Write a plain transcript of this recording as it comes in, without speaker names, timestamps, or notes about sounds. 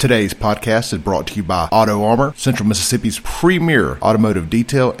Today's podcast is brought to you by Auto Armor, Central Mississippi's premier automotive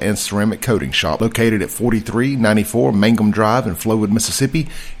detail and ceramic coating shop, located at 4394 Mangum Drive in Flowood, Mississippi.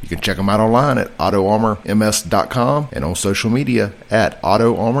 You can check them out online at autoarmorms.com and on social media at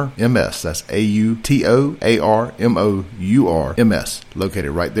AutoArmorMS. That's AutoArmorMS, located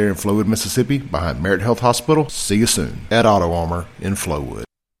right there in Flowood, Mississippi, behind Merit Health Hospital. See you soon at Auto Armor in Flowood.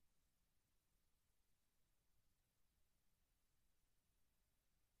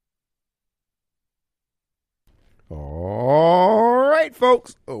 All right,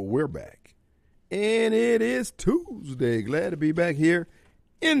 folks, we're back, and it is Tuesday. Glad to be back here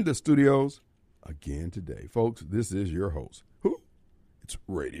in the studios again today. Folks, this is your host. Who? It's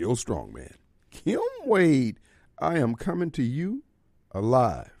Radio Strongman, Kim Wade. I am coming to you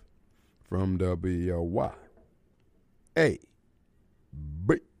alive from WYAB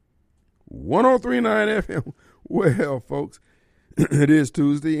 103.9 FM. Well, folks, it is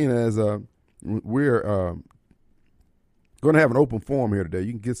Tuesday, and as we're going to have an open forum here today.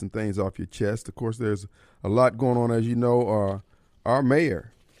 You can get some things off your chest. Of course, there's a lot going on. As you know, our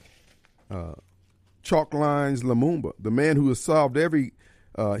mayor, Chalklines Lumumba, the man who has solved every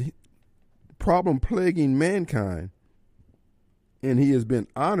problem plaguing mankind, and he has been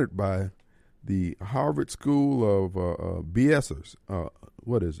honored by the Harvard School of BSers.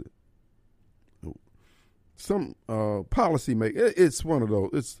 What is it? Some policy maker. It's one of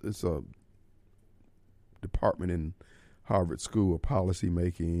those. It's a department in Harvard School of Policy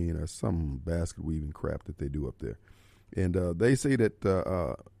Making, or some basket weaving crap that they do up there. And they say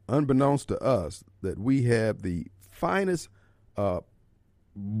that unbeknownst to us, that we have the finest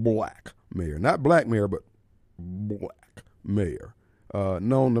black mayor, not black mayor, but black mayor,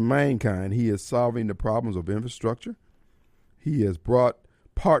 known to mankind. He is solving the problems of infrastructure. He has brought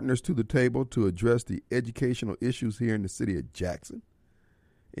partners to the table to address the educational issues here in the city of Jackson.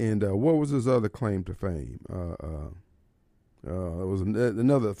 And what was his other claim to fame? It was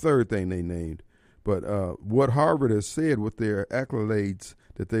another third thing they named. But what Harvard has said with their accolades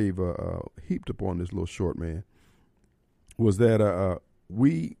that they've heaped upon this little short man was that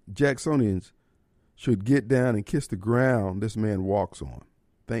we Jacksonians should get down and kiss the ground this man walks on.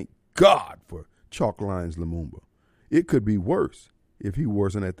 Thank God for Chalklines Lumumba. It could be worse if he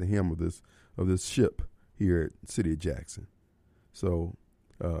wasn't at the helm of this ship here at the city of Jackson. So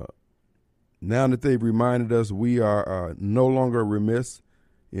now that they've reminded us, we are no longer remiss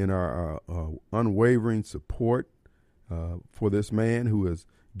in our unwavering support for this man who has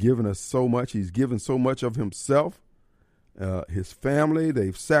given us so much. He's given so much of himself, his family.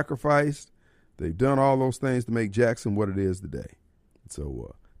 They've sacrificed. They've done all those things to make Jackson what it is today.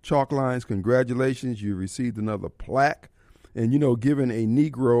 So, Chalklines, congratulations. You received another plaque. And, you know, giving a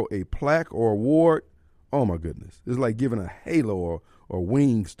Negro a plaque or award, oh, my goodness. It's like giving a halo or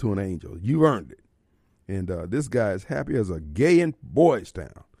wings to an angel. You earned it. And this guy is happy as a gay in Boys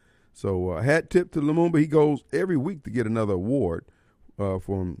Town. So hat tip to Lumumba. He goes every week to get another award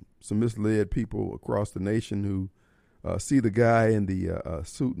from some misled people across the nation who see the guy in the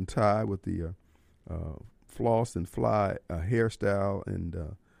suit and tie with the floss and fly hairstyle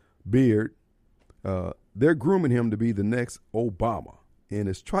and beard. They're grooming him to be the next Obama. And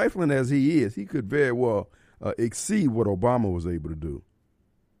as trifling as he is, he could very well exceed what Obama was able to do,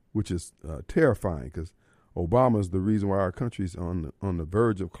 which is terrifying, because Obama is the reason why our country's on the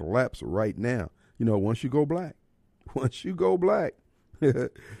verge of collapse right now. You know, once you go black,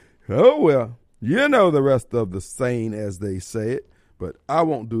 oh, well, you know the rest of the saying, as they say it, but I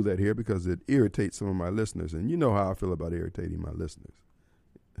won't do that here because it irritates some of my listeners, and you know how I feel about irritating my listeners.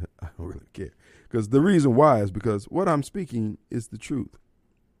 I don't really care, because the reason why is because what I'm speaking is the truth,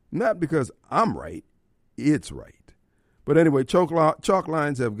 not because I'm right. It's right. But anyway, chalk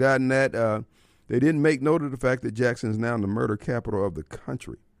lines have gotten that. They didn't make note of the fact that Jackson is now the murder capital of the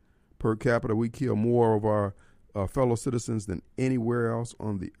country. Per capita, we kill more of our fellow citizens than anywhere else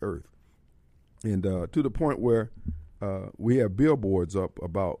on the earth. And to the point where we have billboards up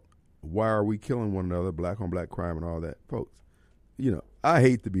about why are we killing one another, black on black crime and all that. Folks, you know, I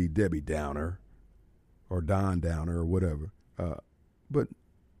hate to be Debbie Downer or Don Downer or whatever, but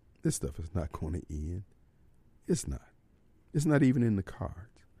this stuff is not going to end. It's not. It's not even in the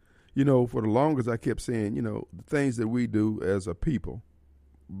cards. You know, for the longest I kept saying, you know, the things that we do as a people,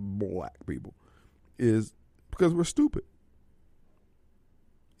 black people, is because we're stupid.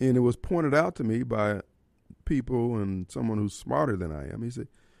 And it was pointed out to me by people and someone who's smarter than I am. He said,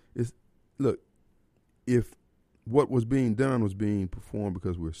 look, if what was being done was being performed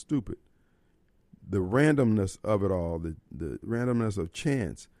because we're stupid, the randomness of it all, the randomness of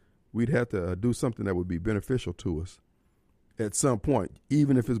chance, we'd have to do something that would be beneficial to us at some point,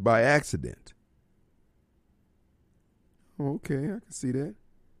 even if it's by accident. Okay, I can see that.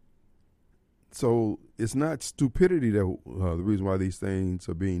 So it's not stupidity that the reason why these things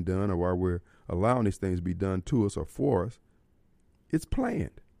are being done or why we're allowing these things to be done to us or for us. It's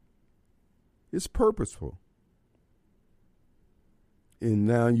planned. It's purposeful. And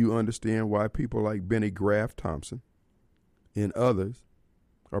now you understand why people like Benny Graff Thompson and others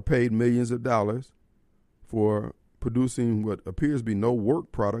are paid millions of dollars for producing what appears to be no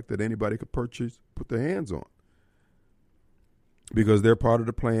work product that anybody could purchase, put their hands on. Because they're part of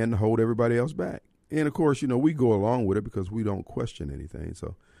the plan to hold everybody else back. And, of course, we go along with it because we don't question anything.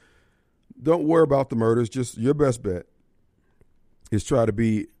 So don't worry about the murders. Just your best bet is try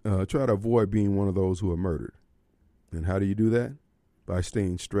to avoid being one of those who are murdered. And how do you do that? By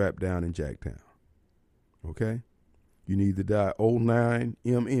staying strapped down in Jacktown. Okay? You need to die 09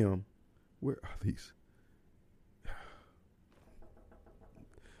 MM. Where are these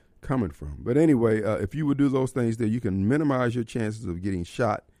coming from? But anyway, if you would do those things there, you can minimize your chances of getting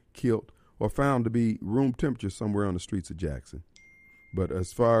shot, killed, or found to be room temperature somewhere on the streets of Jackson. But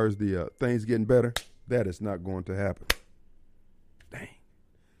as far as the things getting better, that is not going to happen. Dang.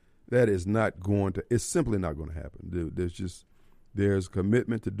 That is not going to, it's simply not going to happen. There's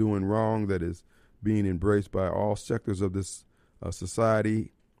commitment to doing wrong that is being embraced by all sectors of this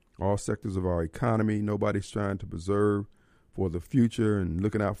society, all sectors of our economy. Nobody's trying to preserve for the future and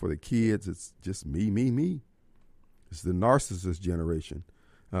looking out for the kids. It's just me. It's the narcissist generation.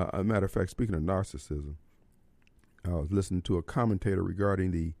 A matter of fact, speaking of narcissism, I was listening to a commentator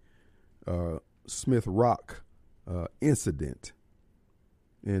regarding the Smith Rock incident.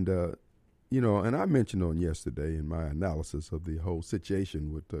 And, and I mentioned on yesterday in my analysis of the whole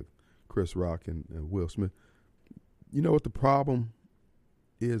situation with Chris Rock and Will Smith, you know what the problem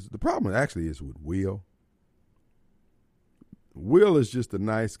is? The problem actually is with Will. Will is just a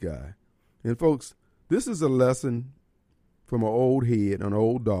nice guy. And, folks, this is a lesson from an old head, an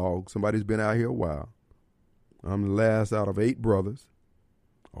old dog, somebody who's been out here a while. I'm the last out of 8 brothers.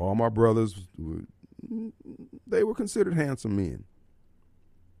 All my brothers, they were considered handsome men.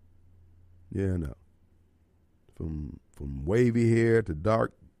 Yeah, no. From wavy hair to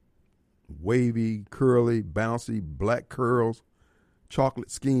dark, wavy, curly, bouncy, black curls,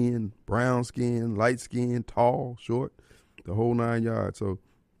 chocolate skin, brown skin, light skin, tall, short, the whole 9 yards. So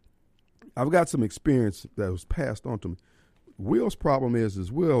I've got some experience that was passed on to me. Will's problem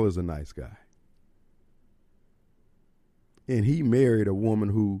is Will is a nice guy. And he married a woman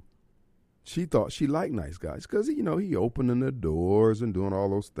who she thought she liked nice guys because, he opening the doors and doing all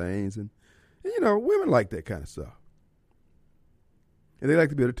those things. And women like that kind of stuff. And they like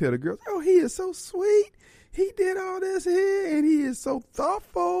to be able to tell the girls, oh, he is so sweet. He did all this here, and he is so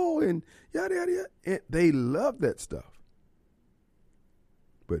thoughtful, and yada, yada, yada. And they love that stuff.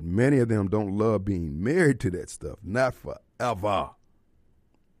 But many of them don't love being married to that stuff, not forever.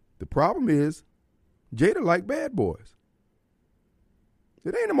 The problem is, Jada liked bad boys.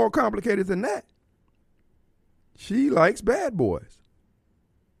 It ain't no more complicated than that. She likes bad boys.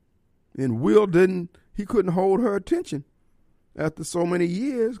 And Will he couldn't hold her attention after so many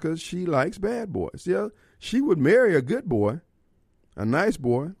years because she likes bad boys. Yeah, she would marry a good boy, a nice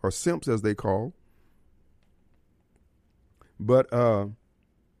boy, or simps as they call. But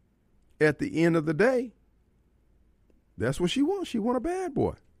at the end of the day, that's what she wants. She want a bad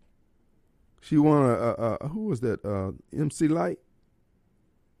boy. She want who was that? MC Light.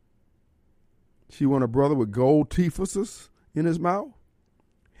 She want a brother with gold teethuses in his mouth,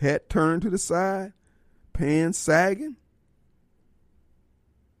 hat turned to the side, pants sagging.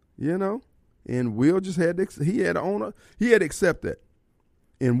 And Will just had to accept that.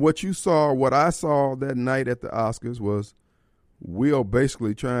 And what I saw that night at the Oscars was Will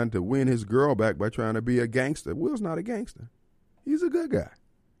basically trying to win his girl back by trying to be a gangster. Will's not a gangster. He's a good guy.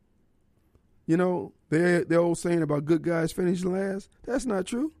 The old saying about good guys finish last, that's not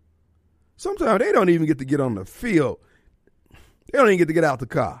true. Sometimes they don't even get to get on the field. They don't even get to get out the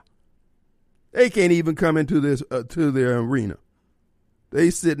car. They can't even come into to their arena. They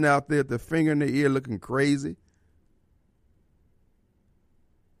sitting out there with their finger in their ear looking crazy.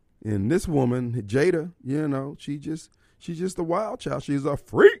 And this woman, Jada, she's just a wild child. She's a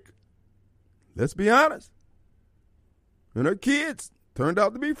freak. Let's be honest. And her kids turned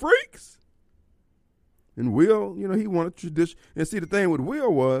out to be freaks. And Will, he wanted tradition. And see, the thing with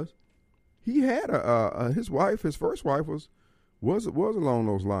Will was, he had his first wife was along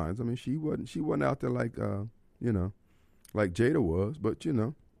those lines. I mean, she wasn't out there like like Jada was, but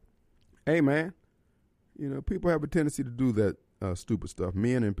hey man, people have a tendency to do that stupid stuff,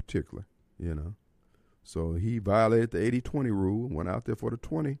 men in particular, So he violated the 80-20 rule, went out there for the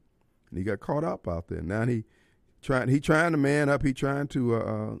 20, and he got caught up out there. Now he trying to man up. He trying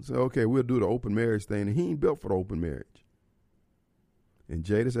to say, okay, we'll do the open marriage thing. And he ain't built for the open marriage. And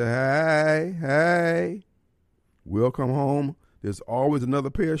Jada said, hey, we'll come home. There's always another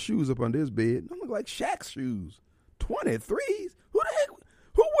pair of shoes up under his bed. They look like Shaq's shoes. 23s? Who the heck?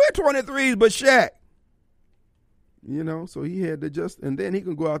 Who wear 23s but Shaq? You know, so he had to and then he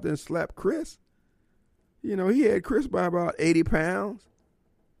can go out there and slap Chris. You know, he had Chris by about 80 pounds.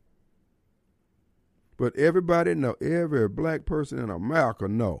 But everybody know, every black person in America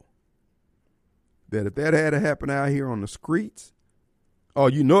know that if that had to happen out here on the streets, oh,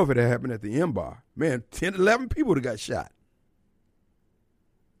 you know if it had happened at the M-Bar, man, 10, 11 people would have got shot.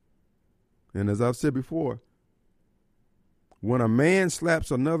 And as I've said before, when a man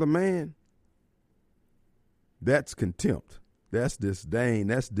slaps another man, that's contempt. That's disdain.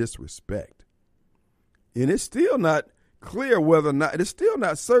 That's disrespect. And it's still not clear whether or not, it's still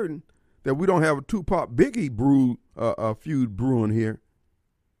not certain that we don't have a Tupac Biggie feud brewing here.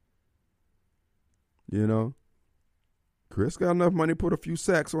 You know, Chris got enough money to put a few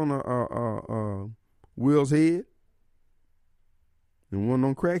sacks on Will's head. And one of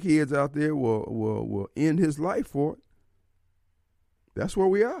them crackheads out there will end his life for it. That's where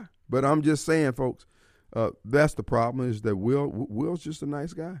we are. But I'm just saying, folks, that's the problem, is that Will's just a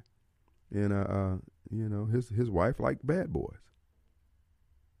nice guy. And, you know, his wife liked bad boys.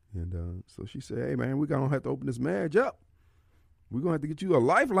 And so she said, hey, man, we're going to have to open this marriage up. We're going to have to get you a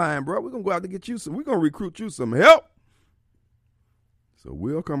lifeline, bro. We're going to go out to get you we're going to recruit you some help. So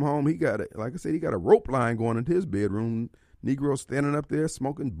Will come home. He got like I said, he got a rope line going into his bedroom. Negro standing up there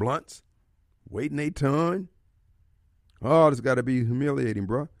smoking blunts, waiting their turn. Oh, this got to be humiliating,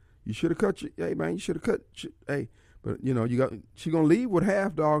 bro. You should have cut hey, man, you should have cut. Hey, but, you know, she going to leave with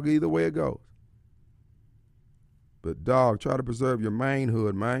half, dog, either way it goes. But, dog, try to preserve your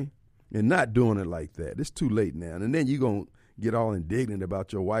manhood, man, and not doing it like that. It's too late now. And then you going to get all indignant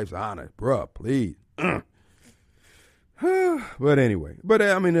about your wife's honor. Bruh, please. But anyway,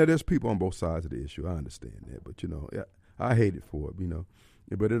 I mean, there's people on both sides of the issue. I understand that. But, you know, I hate it for it, you know.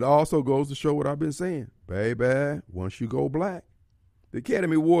 But it also goes to show what I've been saying. Baby, once you go black, the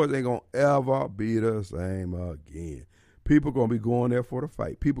Academy Awards ain't going to ever be the same again. People going to be going there for the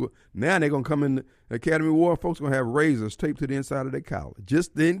fight. Now they're going to come in the Academy Award. Folks going to have razors taped to the inside of their collar,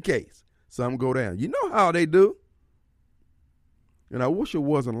 just in case something go down. You know how they do. And I wish it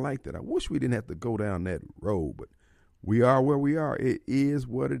wasn't like that. I wish we didn't have to go down that road, but we are where we are. It is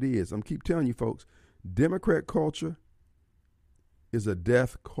what it is. I'm keep telling you, folks, Democrat culture is a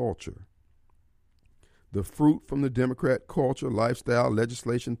death culture. The fruit from the Democrat culture, lifestyle,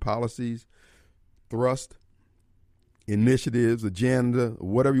 legislation, policies, thrust, initiatives, agenda,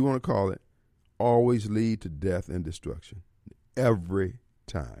 whatever you want to call it, always lead to death and destruction. Every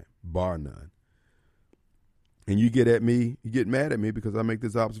time, bar none. And you get mad at me because I make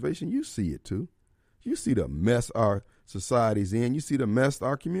this observation. You see it too. You see the mess our society's in. You see the mess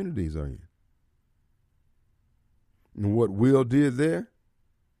our communities are in. And what Will did there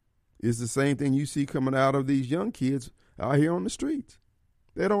is the same thing you see coming out of these young kids out here on the streets.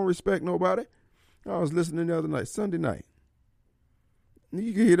 They don't respect nobody. I was listening the other night, Sunday night.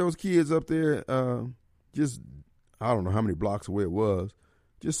 You can hear those kids up there just, I don't know how many blocks away it was,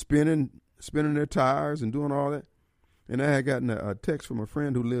 just spinning their tires and doing all that. And I had gotten a text from a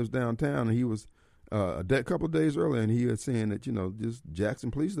friend who lives downtown, and he was a couple of days earlier, and he was saying that, you know, just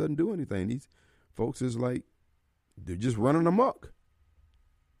Jackson Police doesn't do anything. These folks is like, they're just running amok.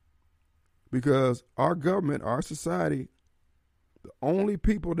 Because our government, our society, the only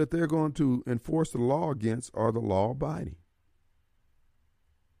people that they're going to enforce the law against are the law-abiding.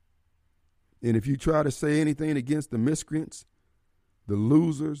 And if you try to say anything against the miscreants, the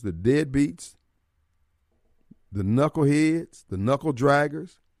losers, the deadbeats, the knuckleheads, the knuckle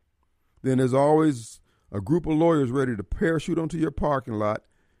draggers, then there's always a group of lawyers ready to parachute onto your parking lot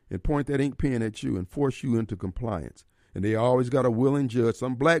and point that ink pen at you and force you into compliance. And they always got a willing judge,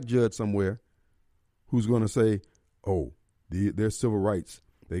 some black judge somewhere, who's going to say, oh, their civil rights,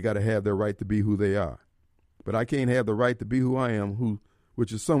 they got to have their right to be who they are. But I can't have the right to be who I am,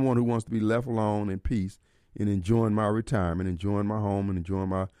 which is someone who wants to be left alone in peace and enjoying my retirement, enjoying my home, and enjoying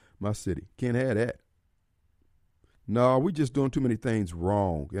my city. Can't have that. No, we're just doing too many things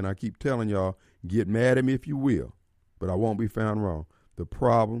wrong. And I keep telling y'all, get mad at me if you will, but I won't be found wrong. The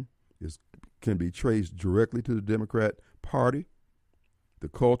problem can be traced directly to the Democrat Party, the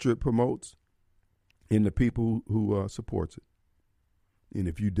culture it promotes, and the people who supports it. And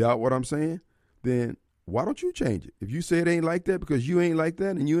if you doubt what I'm saying, then why don't you change it? If you say it ain't like that because you ain't like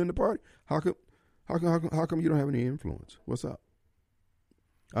that and you in the party, how How come you don't have any influence? What's up?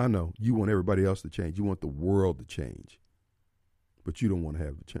 I know you want everybody else to change. You want the world to change, but you don't want to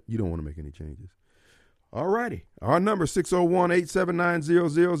have you don't want to make any changes. All righty. Our number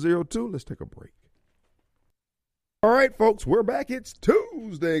 601-879-0002. Let's take a break. All right, folks, we're back. It's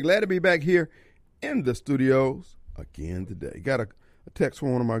Tuesday. Glad to be back here in the studios again today. Got a text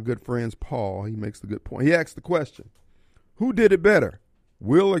from one of my good friends, Paul. He makes the good point. He asked the question, who did it better,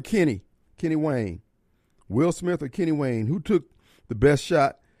 Will or Kenny Wayne? Will Smith or Kenny Wayne? Who took the best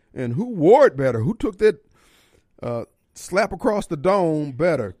shot, and who wore it better? Who took that slap across the dome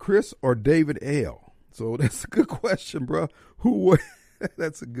better, Chris or David L.? So that's a good question, bro.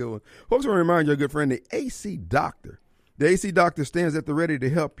 That's a good one. Folks, I want to remind you, a good friend, the AC Doctor. The AC Doctor stands at the ready to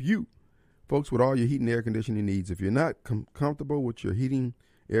help you, folks, with all your heating and air conditioning needs. If you're not comfortable with your heating,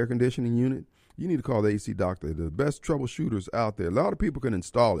 air conditioning unit, you need to call the AC Doctor. They're the best troubleshooters out there. A lot of people can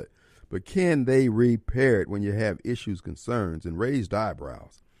install it, but can they repair it when you have issues, concerns, and raised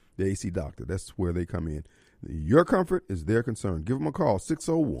eyebrows? The AC Doctor, that's where they come in. Your comfort is their concern. Give them a call,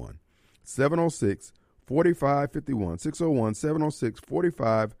 601-706-4551,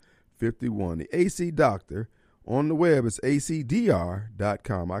 601-706-4551. The AC Doctor on the web is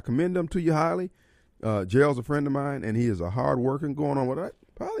acdr.com. I commend them to you highly. Gerald's a friend of mine, and he is a hard-working, going on with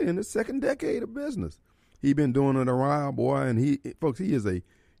probably in his second decade of business. He's been doing it a while, boy, and he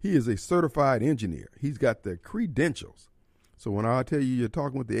is a certified engineer. He's got the credentials. So when I tell you you're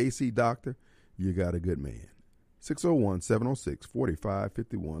talking with the AC Doctor, you got a good man.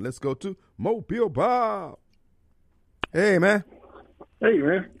 601-706-4551. Let's go to Mobile Bob. Hey, man. Hey,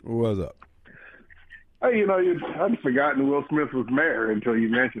 man. What's up? Hey, I'd forgotten Will Smith was married until you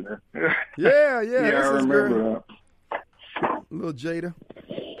mentioned it. Yeah, I remember that. Little Jada.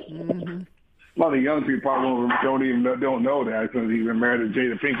 Mm-hmm. A lot of young people probably don't know that since he's been married to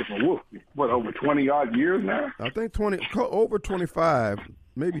Jada Pinkett for over 20-odd years now? I think over 25,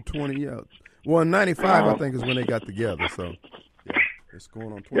 maybe 20, yeah. Well, 95, I think, is when they got together. So, yeah, it's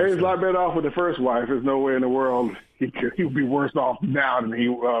going on 20. Yeah, he's a lot better off with the first wife. There's no way in the world he would be worse off now than he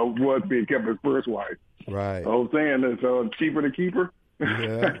was being kept with his first wife. Right. The whole thing is cheaper to keep her.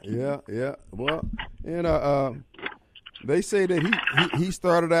 Yeah. Well, and they say that he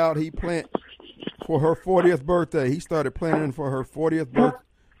started out, he planned for her 40th birthday. He started planning for her 40th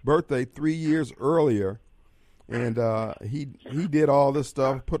birthday 3 years earlier. And he did all this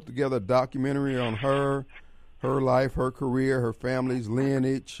stuff, put together a documentary on her life, her career, her family's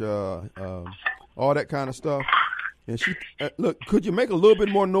lineage, all that kind of stuff. And she look, could you make a little bit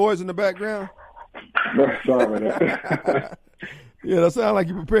more noise in the background? Sorry about that. Yeah, that sounds like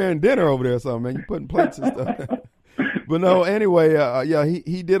you're preparing dinner over there or something, man. You're putting plates and stuff. But no, anyway,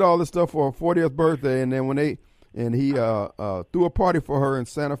 he did all this stuff for her 40th birthday, and then he threw a party for her in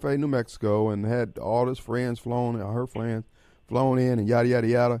Santa Fe, New Mexico, and had all his friends flown in, and yada, yada,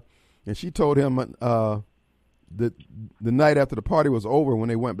 yada. And she told him the night after the party was over, when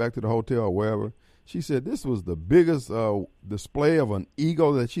they went back to the hotel or wherever, she said this was the biggest display of an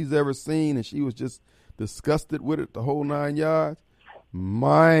ego that she's ever seen, and she was just disgusted with it, the whole 9 yards.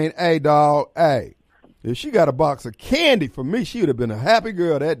 Hey, dog, hey. If she got a box of candy for me, she would have been a happy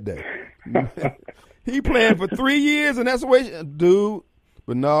girl that day. He planned for 3 years, and that's the way dude.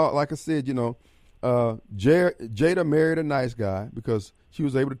 But no, like I said, Jada married a nice guy because she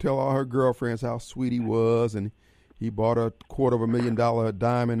was able to tell all her girlfriends how sweet he was, and he bought her a $250,000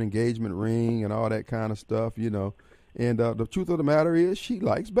 diamond engagement ring and all that kind of stuff, And the truth of the matter is, she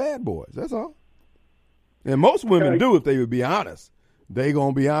likes bad boys. That's all. And most women do, if they would be honest. They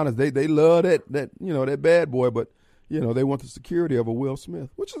gonna be honest. They love that bad boy, but they want the security of a Will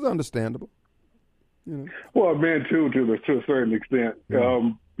Smith, which is understandable. Well, men too, to a certain extent.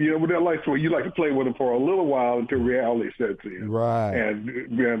 Mm-hmm. With that life, you like to play with them for a little while until reality sets in. Right. And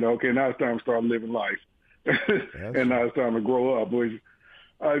okay, now it's time to start living life, and now it's time to grow up. Which,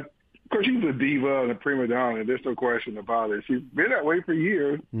 of course, she's a diva and a prima donna, and there's no question about it. She's been that way for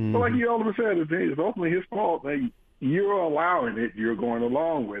years. Mm-hmm. But like you all of a sudden, it's ultimately his fault. You're allowing it. You're going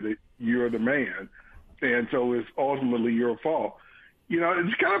along with it. You're the man. And so it's ultimately your fault. It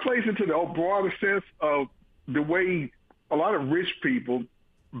just kind of plays into the broader sense of the way a lot of rich people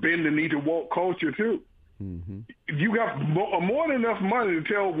bend the knee to woke culture, too. Mm-hmm. You got more than enough money to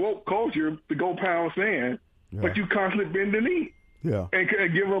tell woke culture to go pound sand, but you constantly bend the knee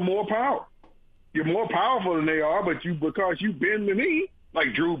and give them more power. You're more powerful than they are, but because you bend the knee,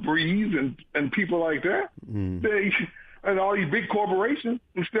 like Drew Brees and people like that. Mm. And all these big corporations,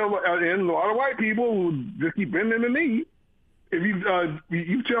 and a lot of white people who just keep bending the knee. If you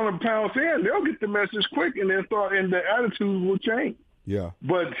tell them to pound sand, they'll get the message quick, and then the attitude will change. Yeah.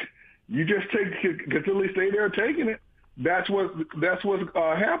 But You just continually stay there taking it. That's what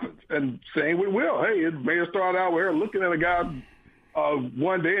happens. And same with Will. Hey, it may have started out with her looking at a guy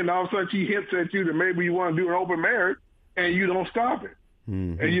one day, and all of a sudden she hints at you that maybe you want to do an open marriage, and you don't stop it.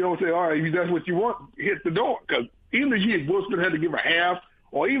 Mm-hmm. And you don't say, all right, if that's what you want, hit the door. Because even if Will Smith had to give her half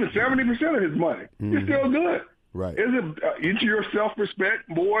or even 70% of his money, it's still good. Right. Is your self-respect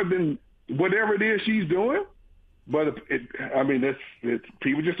more than whatever it is she's doing? But it's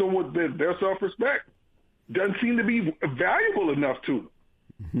people just don't want their self-respect doesn't seem to be valuable enough to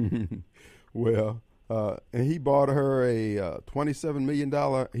them. Well, and he bought her a $27 million.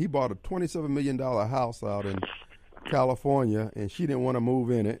 He bought a $27 million house out in California, and she didn't want to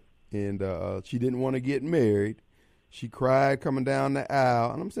move in it, and she didn't want to get married. She cried coming down the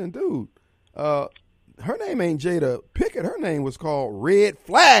aisle, and I'm saying, dude, her name ain't Jada Pickett. Her name was called Red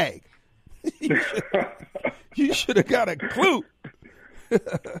Flag. You should have got a clue.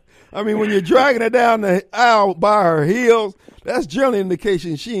 I mean, when you're dragging her down the aisle by her heels, that's generally an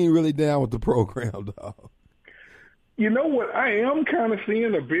indication she ain't really down with the program, dog. You know what? I am kind of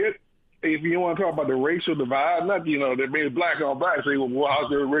seeing a bit, if you want to talk about the racial divide, not, that maybe black on black, say, well, how's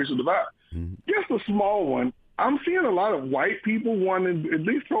the racial divide? Mm-hmm. Just a small one. I'm seeing a lot of white people wanting, at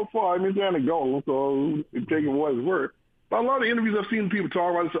least so far, it's anecdotal, so taking what it's worth. But a lot of interviews I've seen people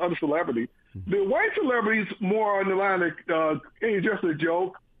talk about this other celebrity. The white celebrities more on the line of, hey, it's just a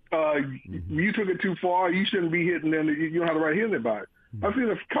joke. You took it too far. You shouldn't be hitting them. You don't have the right hitting anybody. I've seen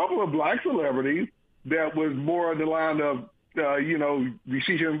a couple of black celebrities that was more on the line of,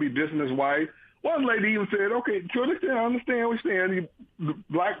 she shouldn't be dissing his wife. One lady even said, okay, to an extent, I understand what you're saying.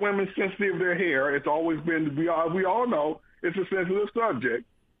 Black women sensitive to their hair. It's always been, we all know it's a sensitive subject.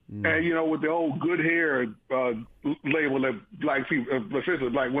 And, with the old good hair label that black people, especially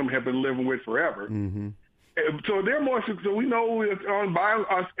black women, have been living with forever. Mm-hmm. So they're more, so we know by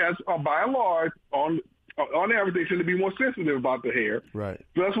and large, on average, they tend to be more sensitive about the hair. Right.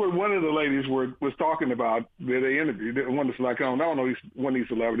 So that's what one of the ladies was talking about that they interviewed. One of the, I don't know, one of these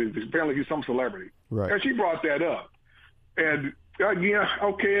celebrities. Apparently he's some celebrity. Right. And she brought that up. And, again,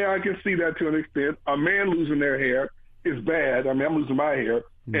 okay, I can see that to an extent. A man losing their hair is bad. I'm losing my hair.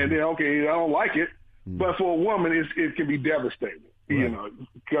 Mm-hmm. And then, okay, I don't like it. Mm-hmm. But for a woman, it can be devastating,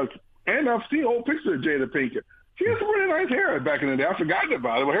 because, and I've seen old pictures of Jada Pinkett. She has some really nice hair back in the day. I've forgotten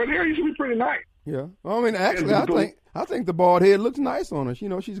about it, but her hair used to be pretty nice. Yeah. Actually, I think the bald head looks nice on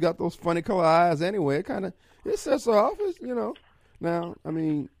her. She's got those funny color eyes anyway. It sets her off, Now,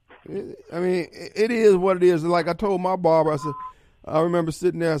 it is what it is. Like I told my barber, I remember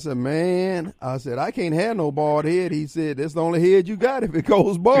sitting there, I said, man, I can't have no bald head. He said, that's the only head you got. If it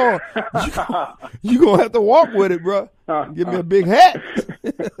goes bald, you going to have to walk with it, bro. Give me a big hat.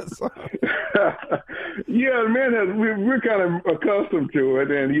 Yeah, man, we're kind of accustomed to it.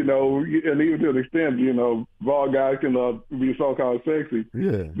 And, and even to an extent, bald guys can be so-called sexy.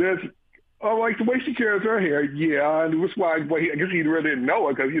 Yeah. That's, like the way she carries her hair, yeah, and that's why I guess he really didn't know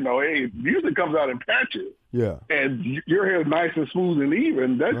it because, hey, it usually comes out in patches. Yeah. And your hair is nice and smooth and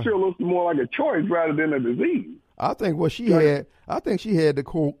even. That sure looks more like a choice rather than a disease. I think what she had, she had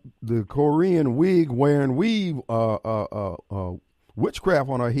the Korean wig wearing weave witchcraft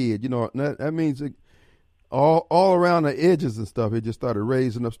on her head. That means all around the edges and stuff. It just started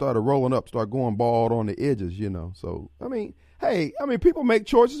raising up, started rolling up, started going bald on the edges. So people make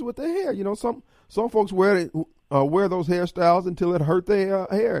choices with their hair. Some folks wear those hairstyles until it hurt their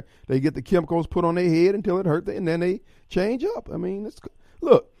hair. They get the chemicals put on their head until it hurt them, and then they change up.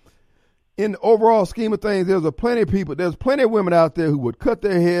 Look, in the overall scheme of things, there's plenty of women out there who would cut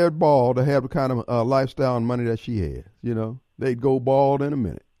their hair bald to have the kind of lifestyle and money that she has. They'd go bald in a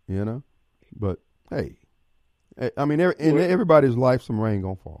minute. But hey, in everybody's life, some rain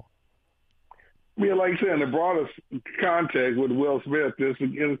gonna fall. Yeah, like you said, in the broadest context with Will Smith,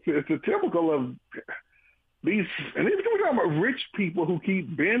 it's a typical of these, and we're talking about rich people who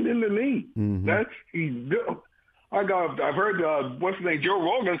keep bending the knee. Mm-hmm. I've heard, what's his name, Joe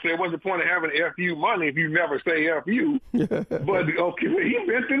Rogan say, what's the point of having FU money if you never say FU? But, okay, he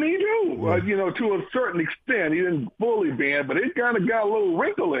bent the knee too, to a certain extent. He didn't fully bend, but it kind of got a little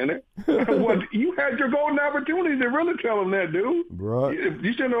wrinkle in it. You had your golden opportunity to really tell him that, dude. Right.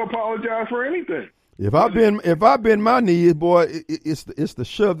 You shouldn't have apologized for anything. If I bend my knee, boy, it's the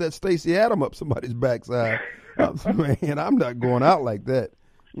shove that Stacey Adams up somebody's backside. Man, I'm not going out like that.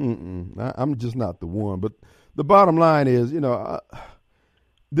 I'm just not the one. But the bottom line is,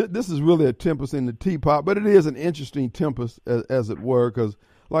 this is really a tempest in the teapot, but it is an interesting tempest, as it were, because,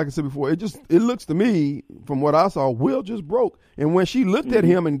 like I said before, it looks to me, from what I saw, Will just broke. And when she looked at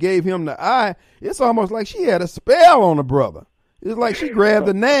him and gave him the eye, it's almost like she had a spell on the brother. It's like she grabbed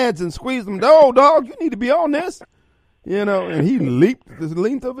the nads and squeezed them. Oh, dog, you need to be on this. And he leaped the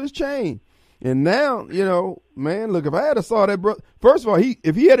length of his chain. And now, man, look, if I had a saw that, bro, first of all,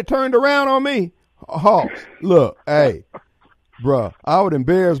 if he had turned around on me, Hawks, look, hey, bruh, I would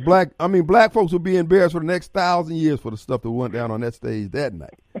embarrass black folks would be embarrassed for the next 1,000 years for the stuff that went down on that stage that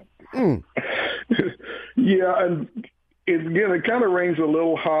night. Yeah, and it kind of rings a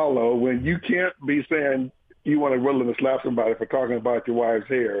little hollow when you can't be saying you want to really slap somebody for talking about your wife's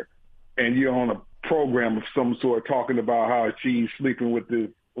hair, and you're on a program of some sort talking about how she's sleeping with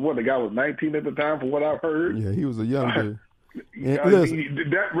the guy was 19 at the time, from what I've heard. Yeah, he was a young dude.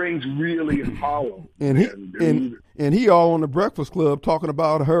 That rings really hollow. And he all on the Breakfast Club talking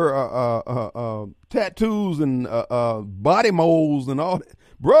about her tattoos and body moles and all that.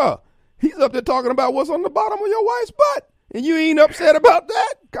 Bruh, he's up there talking about what's on the bottom of your wife's butt, and you ain't upset about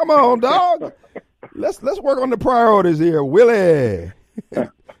that? Come on, dog. Let's work on the priorities here, Willie.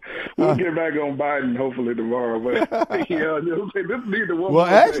 We'll get back on Biden hopefully tomorrow. But this neither one. Well,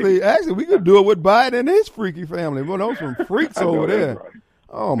 actually, we could do it with Biden and his freaky family. Well, those some freaks over there. Right.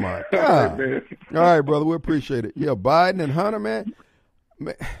 Oh my God! All right, brother, we appreciate it. Yeah, Biden and Hunter, man,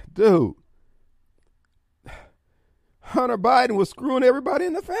 dude, Hunter Biden was screwing everybody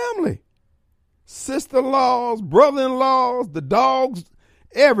in the family, sister-in-laws, brother-in-laws, the dogs,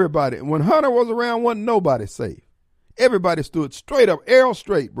 everybody. When Hunter was around, wasn't nobody safe. Everybody stood straight up, arrow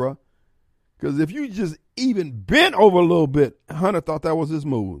straight, bro. Because if you just even bent over a little bit, Hunter thought that was his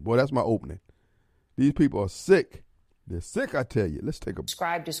move. Boy, that's my opening. These people are sick. They're sick, I tell you. Let's take a...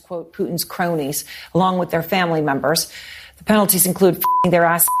 Described as, quote, Putin's cronies, along with their family members. The penalties include f***ing their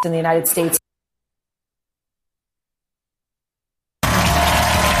assets in the United States.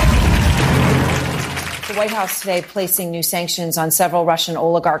 The White House today placing new sanctions on several Russian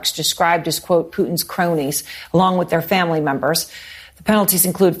oligarchs described as, quote, Putin's cronies, along with their family members. The penalties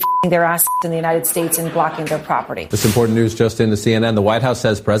include f***ing their assets in the United States and blocking their property. This important news just into CNN. The White House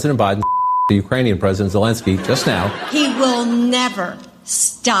says President Biden the Ukrainian President Zelensky just now. He will never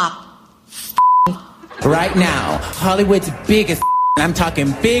stop right now. Hollywood's biggest I'm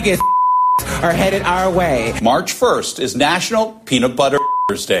talking biggest are headed our way. March 1st is National Peanut Butter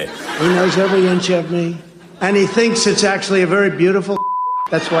Day. He knows every inch of me, and he thinks it's actually a very beautiful.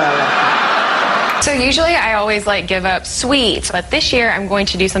 That's why I like it. So usually I always give up sweets, but this year I'm going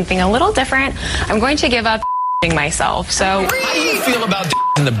to do something a little different. I'm going to give up myself. So how do you feel about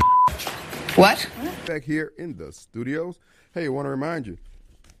the what? Back here in the studios. Hey, I want to remind you,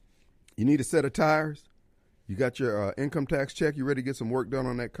 you need a set of tires. You got your income tax check. You ready to get some work done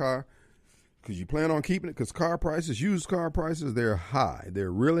on that car? Because you plan on keeping it, because used car prices, they're high. They're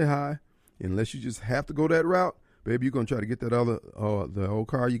really high. Unless you just have to go that route, baby, you're going to try to get that the old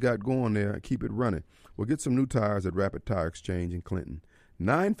car you got going there and keep it running. Well, get some new tires at Rapid Tire Exchange in Clinton.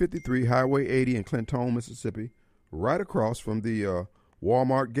 953 Highway 80 in Clinton, Mississippi, right across from the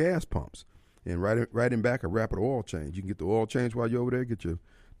Walmart gas pumps. And right in back, a Rapid Oil Change. You can get the oil change while you're over there, get your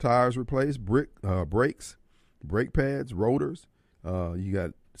tires replaced, brakes, brake pads, rotors. You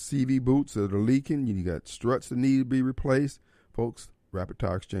got CV boots that are leaking. You got struts that need to be replaced. Folks, Rapid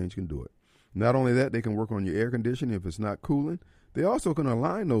Tire Exchange can do it. Not only that, they can work on your air conditioning if it's not cooling. They also can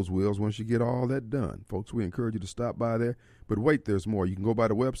align those wheels once you get all that done. Folks, we encourage you to stop by there. But wait, there's more. You can go by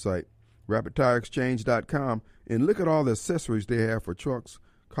the website, rapidtireexchange.com, and look at all the accessories they have for trucks,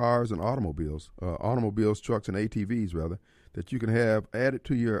 cars, and automobiles, trucks, and ATVs, rather, that you can have added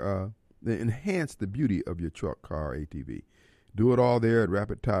to your, enhance the beauty of your truck, car, ATV. Do it all there at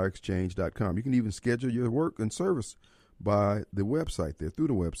rapidtireexchange.com. You can even schedule your work and service by the website there, through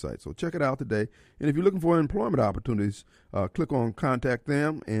the website. So check it out today. And if you're looking for employment opportunities, click on Contact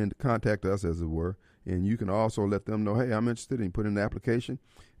Them and contact us, as it were. And you can also let them know, hey, I'm interested, and put in an application.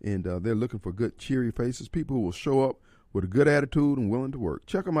 And they're looking for good, cheery faces, people who will show up with a good attitude and willing to work.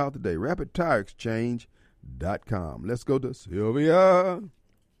 Check them out today, rapidtireexchange.com. Let's go to Sylvia.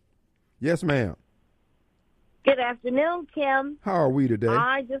 Yes, ma'am. Good afternoon, Kim. How are we today?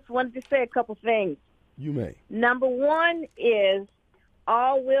 I just wanted to say a couple things. You may. Number one is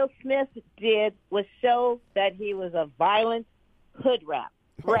all Will Smith did was show that he was a violent hood rat.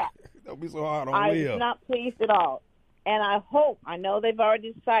 Don't be so hard on I Will. was not pleased at all. And I know they've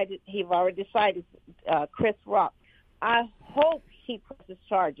already decided, Chris Rock. I hope he presses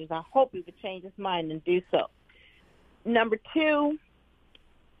charges. I hope he would change his mind and do so. Number two,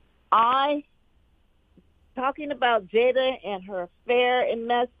 talking about Jada and her affair and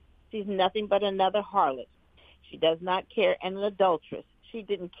mess, she's nothing but another harlot. She does not care, and an adulteress. She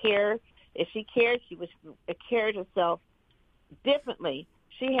didn't care. If she cared, she would have carried herself differently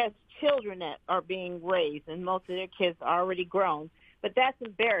She has children that are being raised, and most of their kids are already grown. But that's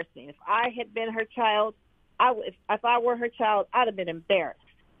embarrassing. If I had been her child, if I were her child, I'd have been embarrassed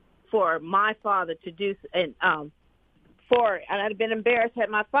for my father to do, and I'd have been embarrassed had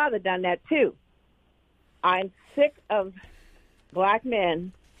my father done that too. I'm sick of black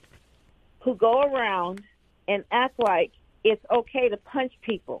men who go around and act like it's okay to punch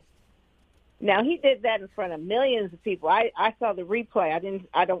people. Now, he did that in front of millions of people. I saw the replay.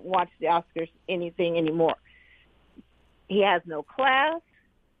 I don't watch the Oscars anything anymore. He has no class.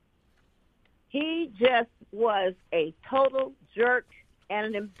 He just was a total jerk and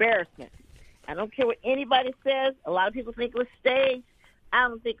an embarrassment. I don't care what anybody says. A lot of people think it was staged. I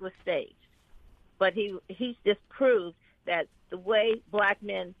don't think it was staged. But he's just proved that the way black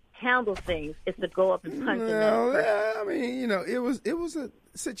men handle things is to go up and punch another person. I mean, it was a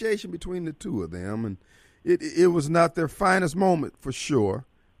situation between the two of them, and it was not their finest moment for sure.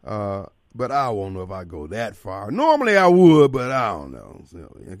 But I won't know if I go that far. Normally I would, but I don't know.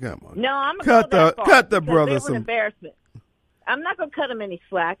 So, yeah, come on. No, I'm gonna go that far. Cut the brother some embarrassment. I'm not gonna cut him any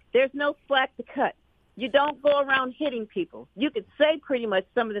slack. There's no slack to cut. You don't go around hitting people. You could say pretty much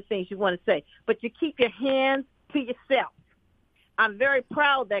some of the things you want to say, but you keep your hands to yourself. I'm very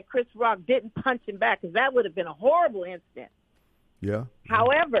proud that Chris Rock didn't punch him back, because that would have been a horrible incident. Yeah.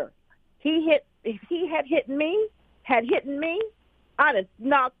 However, if he had hit me, I'd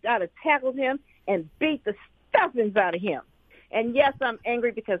have tackled him and beat the stuffings out of him. And yes, I'm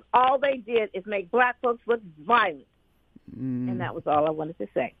angry because all they did is make black folks look violent. And that was all I wanted to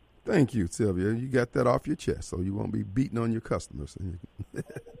say. Thank you, Sylvia. You got that off your chest, so you won't be beating on your customers.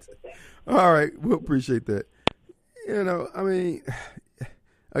 All right, we'll appreciate that. I mean,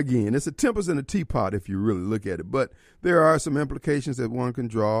 again, it's a tempest in a teapot if you really look at it. But there are some implications that one can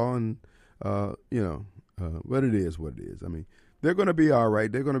draw, and, but it is what it is. I mean, they're going to be all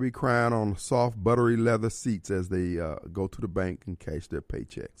right. They're going to be crying on soft, buttery leather seats as they go to the bank and cash their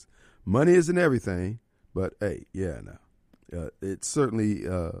paychecks. Money isn't everything, but, hey, it certainly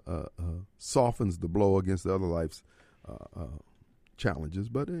softens the blow against the other life's challenges.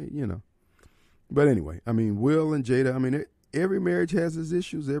 But, But anyway, I mean, Will and Jada, I mean, every marriage has its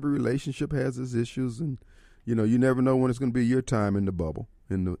issues. Every relationship has its issues. And, you never know when it's going to be your time in the bubble,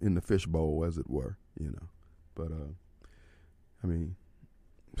 in the fish bowl, as it were, But, I mean,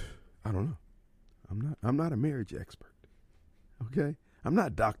 I don't know. I'm not a marriage expert, okay? I'm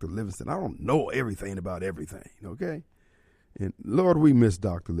not Dr. Livingston. I don't know everything about everything, okay? And, Lord, we miss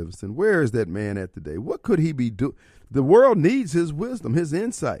Dr. Livingston. Where is that man at today? What could he be doing? The world needs his wisdom, his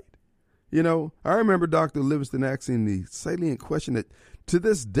insight. I remember Dr. Livingston asking the salient question that to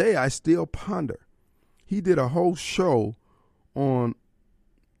this day I still ponder. He did a whole show on,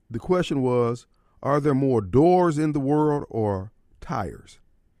 the question was, are there more doors in the world or tires?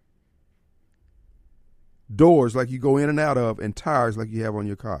 Doors like you go in and out of, and tires like you have on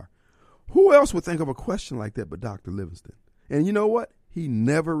your car. Who else would think of a question like that but Dr. Livingston? And you know what? He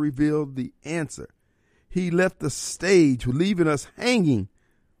never revealed the answer. He left the stage, leaving us hanging.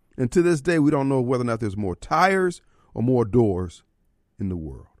 And to this day, we don't know whether or not there's more tires or more doors in the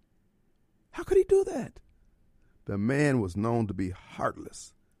world. How could he do that? The man was known to be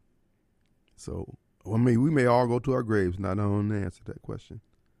heartless. So, we may all go to our graves not knowing the answer to that question.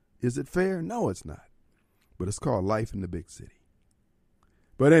 Is it fair? No, it's not. But it's called life in the big city.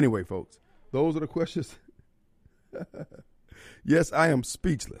 But anyway, folks, those are the questions. Yes, I am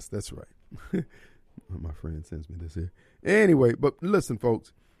speechless. That's right. My friend sends me this here. Anyway, but listen,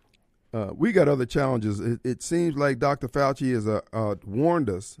 folks. We got other challenges. It seems like Dr. Fauci has warned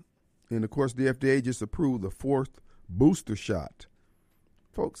us, and of course the FDA just approved the 4th booster shot,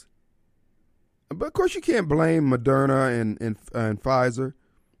 folks. But of course you can't blame Moderna and Pfizer.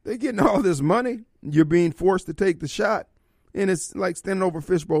 They're getting all this money. You're being forced to take the shot, and it's like standing over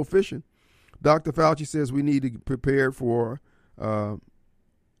fishbowl fishing. Dr. Fauci says we need to prepare for a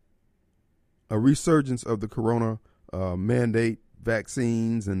resurgence of the corona mandate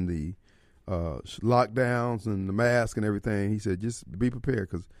vaccines and the lockdowns and the mask and everything. He said just be prepared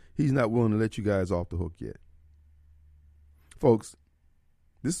because he's not willing to let you guys off the hook yet. Folks,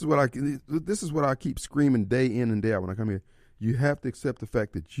 this is what I keep screaming day in and day out when I come here. You have to accept the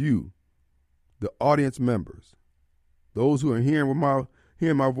fact that you, the audience members, those who are hearing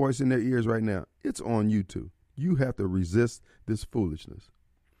my voice in their ears right now, it's on you too. You have to resist this foolishness.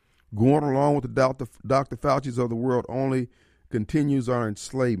 Going along with the Dr. Fauci's of the world only continues our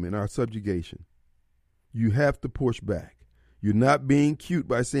enslavement, our subjugation. You have to push back. You're not being cute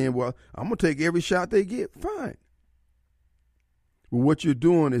by saying, well, I'm going to take every shot they get. Fine. Well, what you're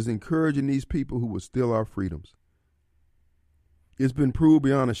doing is encouraging these people who will steal our freedoms. It's been proved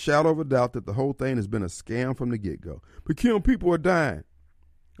beyond a shadow of a doubt that the whole thing has been a scam from the get-go. But Kim, people are dying.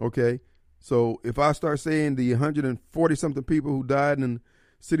 Okay? So if I start saying the 140-something people who died in the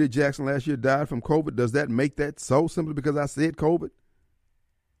city of Jackson last year died from COVID, does that make that so simply because I said COVID?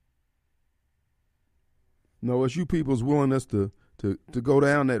 No, it's you people's willingness to go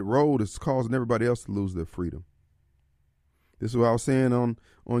down that road is causing everybody else to lose their freedom. This is what I was saying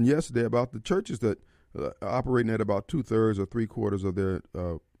on yesterday about the churches that operating at about 2/3 or 3/4 of their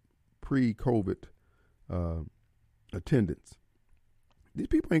pre-COVID attendance. These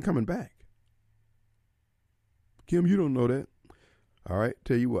people ain't coming back. Kim, you don't know that. All right,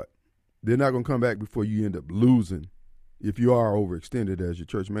 tell you what. They're not going to come back before you end up losing if you are overextended as your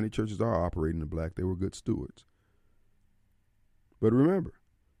church. Many churches are operating in black. They were good stewards. But remember,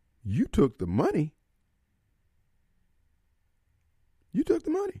 you took the money. You took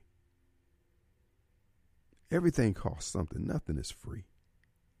the money. Everything costs something. Nothing is free.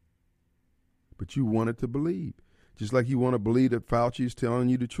 But you wanted to believe. Just like you want to believe that Fauci is telling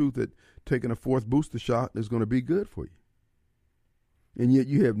you the truth that taking a 4th booster shot is going to be good for you. And yet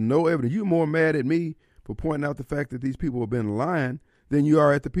you have no evidence. You're more mad at me for pointing out the fact that these people have been lying than you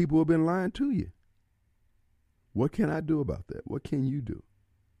are at the people who have been lying to you. What can I do about that? What can you do?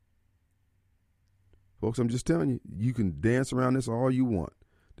 Folks, I'm just telling you, you can dance around this all you want.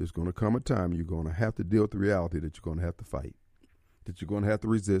 There's going to come a time you're going to have to deal with the reality that you're going to have to fight, that you're going to have to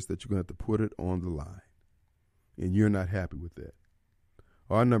resist, that you're going to have to put it on the line. And you're not happy with that.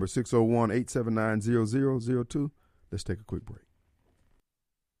 Our number 601-879-0002. Let's take a quick break.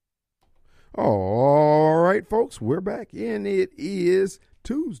 All right, folks, we're back, and it is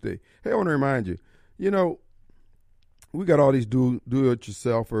Tuesday. Hey, I want to remind you, we got all these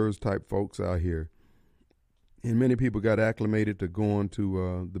do-it-yourselfers type folks out here. And many people got acclimated to going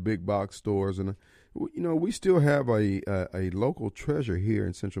to the big box stores. And, we still have a local treasure here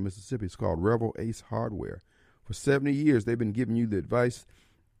in Central Mississippi. It's called Revel Ace Hardware. For 70 years, they've been giving you the advice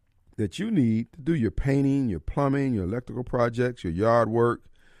that you need to do your painting, your plumbing, your electrical projects, your yard work,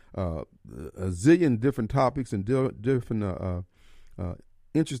 a zillion different topics and different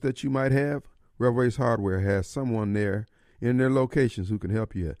interests that you might have. Revel Ace Hardware has someone there in their locations who can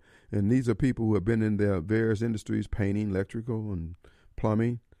help you. And these are people who have been in their various industries, painting, electrical, and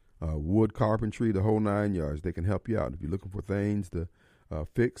plumbing, wood carpentry, the whole 9 yards. They can help you out. If you're looking for things to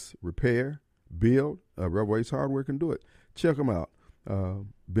fix, repair, build, Revel Ace Hardware can do it. Check them out.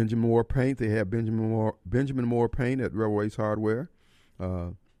 Benjamin Moore Paint. They have Benjamin Moore Paint at Revel Ace Hardware.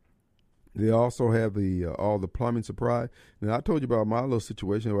 They also have all the plumbing supply. Now, I told you about my little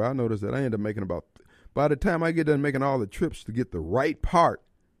situation where I noticed that I ended up making by the time I get done making all the trips to get the right part.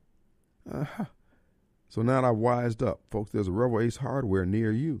 So now I've wised up. Folks, there's a Revel Ace Hardware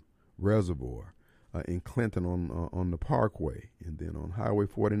near you. Reservoir in Clinton on the Parkway, and then on Highway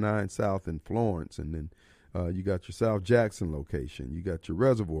 49 South in Florence, and then you got your South Jackson location. You got your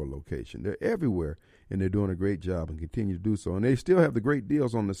Reservoir location. They're everywhere, and they're doing a great job and continue to do so. And they still have the great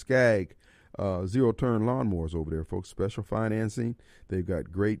deals on the Skag zero-turn lawnmowers over there, folks. Special financing. They've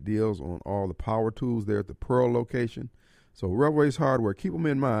got great deals on all the power tools there at the Pearl location. So Revel Ace Hardware, keep them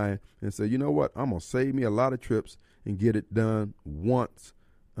in mind and say, you know what, I'm going to save me a lot of trips and get it done once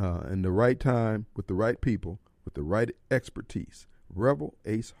in the right time with the right people with the right expertise. Revel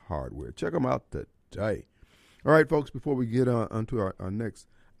Ace Hardware. Check them out today. All right, folks, before we get onto our next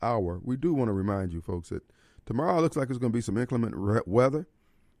hour, we do want to remind you, folks, that tomorrow looks like it's going to be some inclement weather.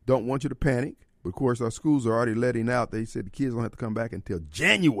 Don't want you to panic. But, of course, our schools are already letting out. They said the kids don't have to come back until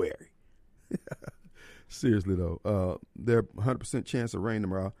January. Seriously, though, there's 100% chance of rain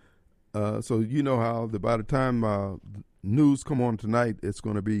tomorrow. So you know how by the time news come on tonight, it's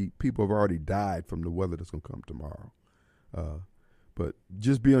going to be people have already died from the weather that's going to come tomorrow. But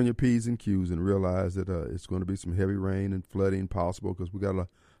just be on your P's and Q's and realize that it's going to be some heavy rain and flooding possible because we got a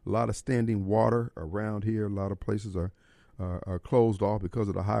lot of standing water around here. A lot of places are closed off because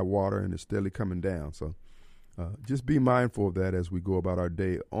of the high water, and it's steadily coming down. So just be mindful of that as we go about our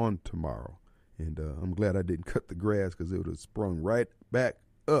day on tomorrow. And I'm glad I didn't cut the grass because it would have sprung right back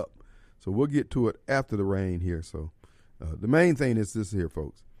up. So we'll get to it after the rain here. So the main thing is this here,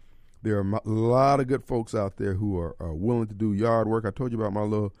 folks. There are a lot of good folks out there who are willing to do yard work. I told you about my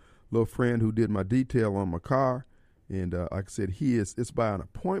little friend who did my detail on my car. And like I said, it's by an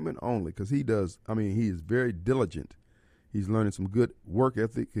appointment only because he is very diligent. He's learning some good work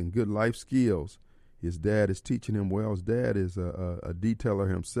ethic and good life skills. His dad is teaching him well. His dad is a detailer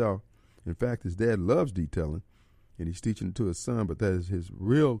himself. In fact, his dad loves detailing, and he's teaching it to his son, but that is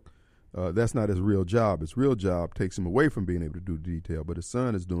that's not his real job. His real job takes him away from being able to do detail, but his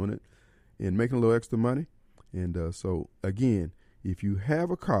son is doing it and making a little extra money. And so, again, if you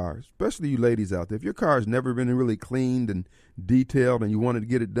have a car, especially you ladies out there, if your car has never been really cleaned and detailed and you wanted to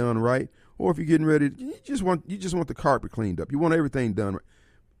get it done right, or if you're getting ready, you just want the carpet cleaned up, you want everything done right,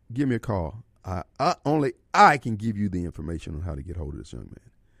 give me a call. Only I can give you the information on how to get hold of this young man.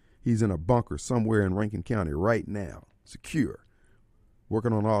 He's in a bunker somewhere in Rankin County right now, secure,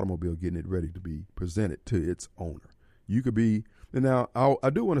 working on an automobile, getting it ready to be presented to its owner. You could be, and now I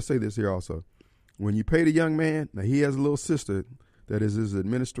do want to say this here also. When you pay the young man, now he has a little sister that is his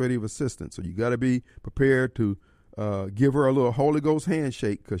administrative assistant, so you got to be prepared to give her a little Holy Ghost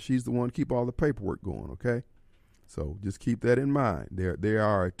handshake because she's the one to keep all the paperwork going, okay? So just keep that in mind. They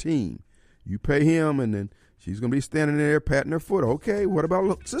are a team. You pay him, and then she's going to be standing there patting her foot. Okay, what about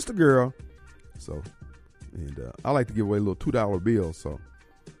little sister girl? So, and I like to give away little $2 bills, so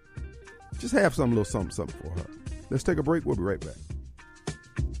just have a little something for her. Let's take a break. We'll be right back.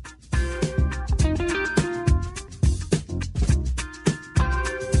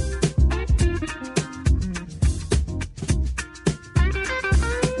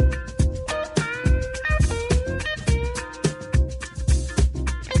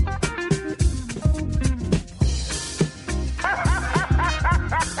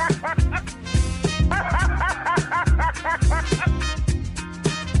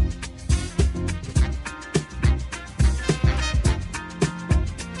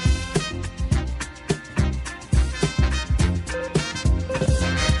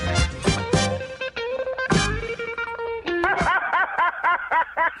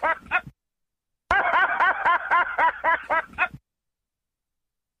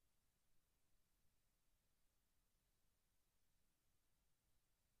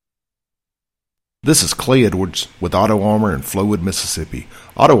 This is Clay Edwards with Auto Armor in Flowood, Mississippi.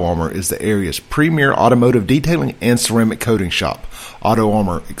 Auto Armor is the area's premier automotive detailing and ceramic coating shop. Auto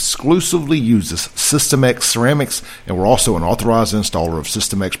Armor exclusively uses System X ceramics, and we're also an authorized installer of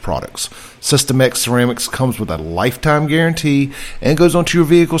System X products. System X ceramics comes with a lifetime guarantee and goes onto your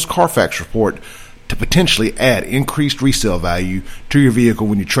vehicle's Carfax report to potentially add increased resale value to your vehicle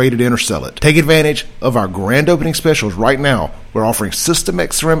when you trade it in or sell it. Take advantage of our grand opening specials right now. We're offering System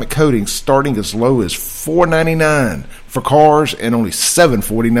X ceramic coatings starting as low as $4.99 for cars and only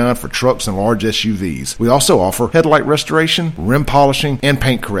 $7.49 for trucks and large SUVs. We also offer headlight restoration, rim polishing, and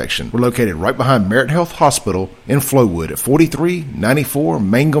paint correction. We're located right behind Merit Health Hospital in Flowood at 4394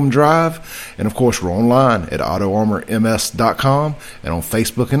 Mangum Drive. And of course, we're online at AutoArmorMS.com and on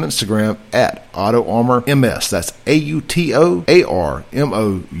Facebook and Instagram at AutoArmorMS. That's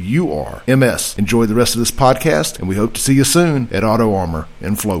AutoArmorMS. Enjoy the rest of this podcast, and we hope to see you soon at Auto Armor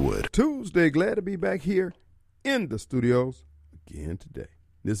in Flowood. Tuesday, glad to be back here in the studios again today.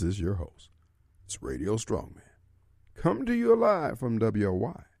 This is your host. It's Radio Strongman. Coming to you live from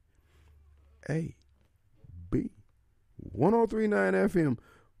WYAB 103.9 FM.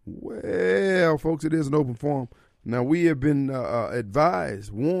 Well, folks, it is an open forum. Now, we have been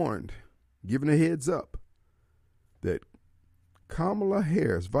advised, warned, given a heads up that Kamala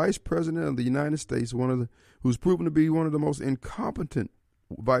Harris, Vice President of the United States, who's proven to be one of the most incompetent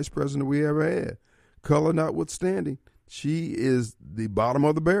vice president we ever had, color notwithstanding, she is the bottom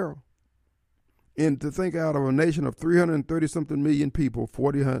of the barrel. And to think out of a nation of 330-something million people,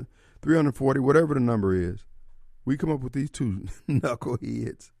 340, whatever the number is, we come up with these two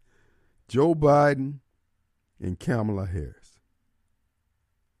knuckleheads, Joe Biden and Kamala Harris.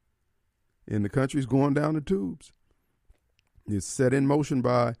 And the country's going down the tubes. It's set in motion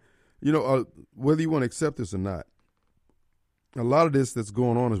by, whether you want to accept this or not, a lot of this that's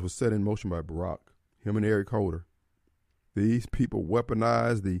going on was set in motion by Barack, him and Eric Holder. These people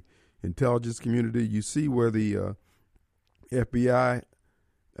weaponize the intelligence community. You see where the FBI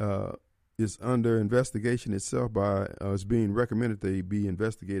is under investigation itself is being recommended they be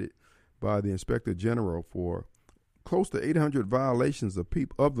investigated by the Inspector General for close to 800 violations of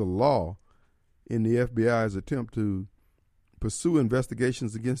the law in the FBI's attempt to pursue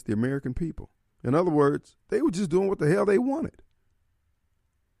investigations against the American people. In other words, they were just doing what the hell they wanted.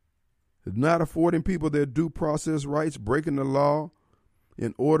 Not affording people their due process rights, breaking the law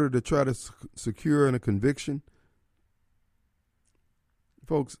in order to try to secure a conviction.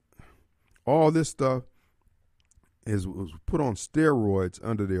 Folks, all this stuff was put on steroids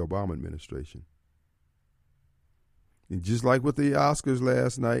under the Obama administration. And just like with the Oscars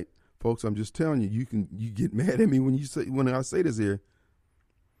last night, folks, I'm just telling you, you get mad at me when I say this here.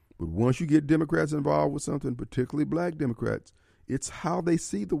 But once you get Democrats involved with something, particularly black Democrats, it's how they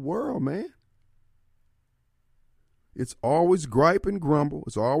see the world, man. It's always gripe and grumble.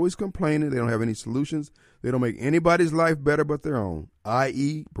 It's always complaining. They don't have any solutions. They don't make anybody's life better but their own,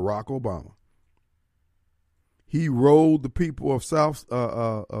 i.e. Barack Obama. He rolled the people of South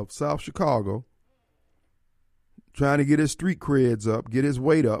Chicago, trying to get his street creds up, get his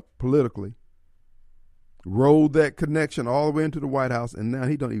weight up politically. Rolled that connection all the way into the White House, and now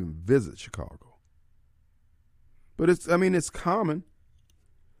he don't even visit Chicago. But it's common.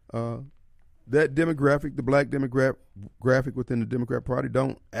 That demographic, the black demographic within the Democrat Party,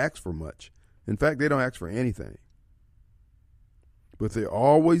 don't ask for much. In fact, they don't ask for anything. But they're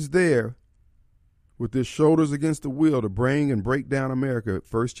always there with their shoulders against the wheel to bring and break down America at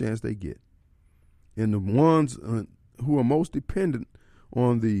first chance they get. And the ones who are most dependent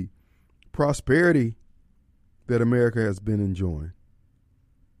on the prosperity that America has been enjoying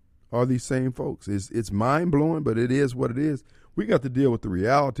are these same folks. It's mind-blowing, but it is what it is. We got to deal with the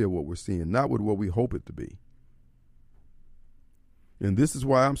reality of what we're seeing, not with what we hope it to be. And this is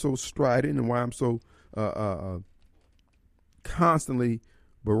why I'm so strident and why I'm so constantly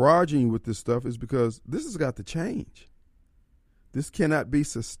barraging you with this stuff, is because this has got to change. This cannot be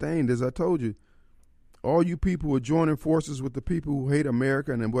sustained. As I told you, all you people who are joining forces with the people who hate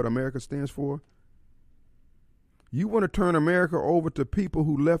America and what America stands for, you want to turn America over to people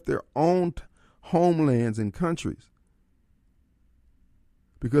who left their own homelands and countries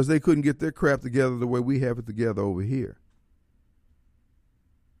because they couldn't get their crap together the way we have it together over here.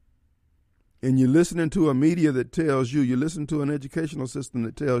 And you're listening to a media that tells you, you're listening to an educational system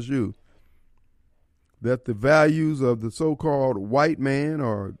that tells you that the values of the so-called white man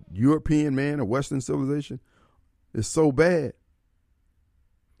or European man or Western civilization is so bad.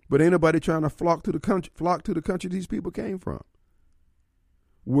 But ain't nobody trying to flock to the country these people came from,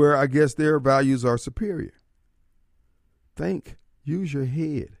 where I guess their values are superior. Think, use your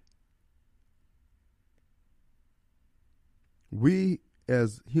head. We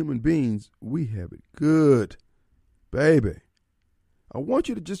as human beings, we have it good, baby. I want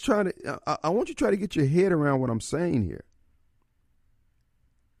you to just try to get your head around what I'm saying here.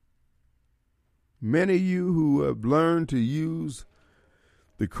 Many of you who have learned to use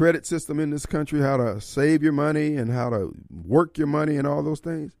the credit system in this country, how to save your money and how to work your money and all those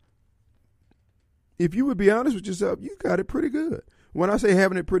things, if you would be honest with yourself, you got it pretty good. When I say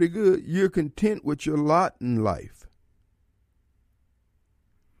having it pretty good, you're content with your lot in life.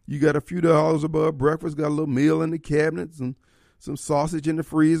 You got a few dollars above breakfast, got a little meal in the cabinets and some sausage in the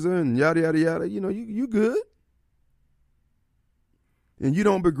freezer and yada, yada, yada. You know, you good. And you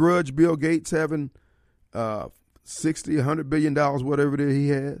don't begrudge Bill Gates having $60, $100 billion, whatever it is he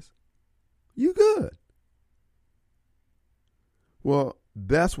has. You good. Well,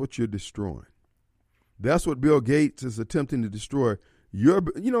 that's what you're destroying. That's what Bill Gates is attempting to destroy.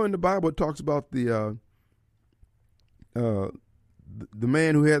 In the Bible it talks about the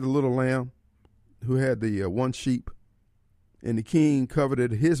man who had the little lamb, who had the one sheep, and the king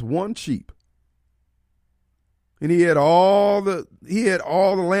coveted his one sheep. And he had all the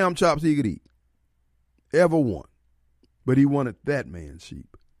lamb chops he could eat, ever one. But he wanted that man's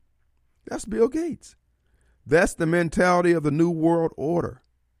sheep. That's Bill Gates. That's the mentality of the New World Order.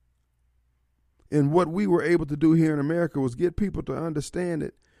 And what we were able to do here in America was get people to understand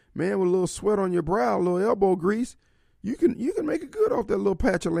that, man, with a little sweat on your brow, a little elbow grease, you can make it good off that little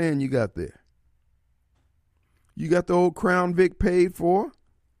patch of land you got there. You got the old Crown Vic paid for.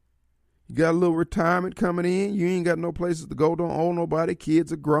 You got a little retirement coming in. You ain't got no places to go. Don't owe nobody.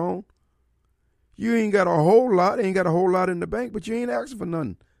 Kids are grown. You ain't got a whole lot. Ain't got a whole lot in the bank, but you ain't asking for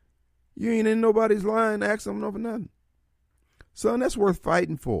nothing. You ain't in nobody's line asking them for nothing. Son, that's worth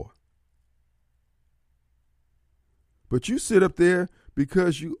fighting for. But you sit up there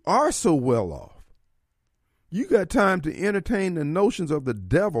because you are so well off. You got time to entertain the notions of the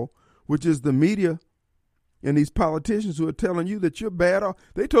devil, which is the media and these politicians who are telling you that you're bad off.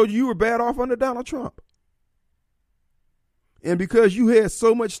 They told you were bad off under Donald Trump. And because you had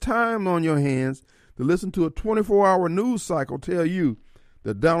so much time on your hands to listen to a 24-hour news cycle tell you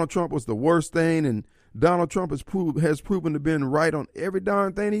that Donald Trump was the worst thing, and Donald Trump has proven to have been right on every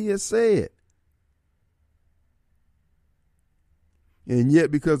darn thing he has said. And yet,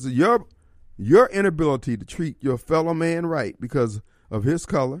 because of your inability to treat your fellow man right because of his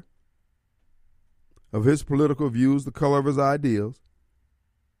color, of his political views, the color of his ideals,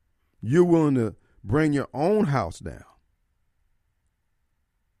 you're willing to bring your own house down.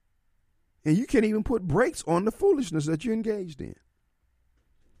 And you can't even put brakes on the foolishness that you're engaged in.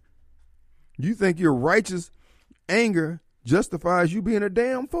 You think your righteous anger justifies you being a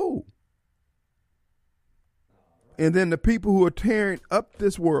damn fool. And then the people who are tearing up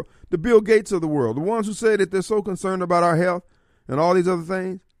this world, the Bill Gates of the world, the ones who say that they're so concerned about our health and all these other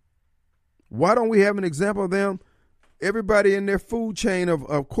things, why don't we have an example of them? Everybody in their food chain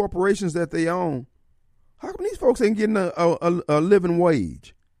of corporations that they own, How come these folks ain't getting a living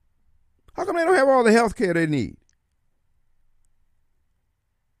wage? How come they don't have all the health care they need?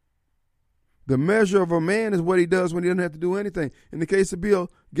 The measure of a man is what he does when he doesn't have to do anything. In the case of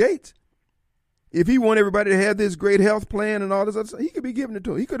Bill Gates, if he want everybody to have this great health plan and all this other stuff, he could be giving it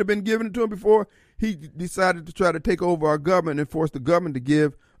to him. He could have been giving it to him before he decided to try to take over our government and force the government to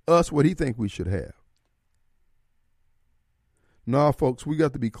give us what he think we should have. No, folks, we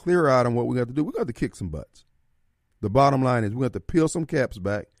got to be clear-eyed on what we got to do. We got to kick some butts. The bottom line is we got to peel some caps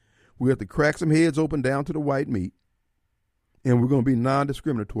back. We have to crack some heads open down to the white meat. And we're going to be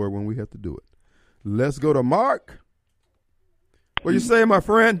non-discriminatory when we have to do it. Let's go to Mark. What you say, my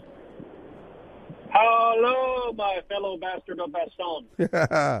friend? Hello, my fellow bastard of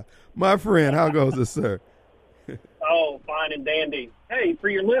Baston. My friend, how goes it, sir? Oh, fine and dandy. Hey, for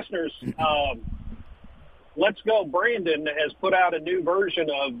your listeners, Let's Go Brandon has put out a new version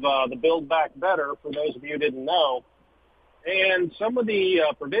of the Build Back Better, for those of you who didn't know. And some of the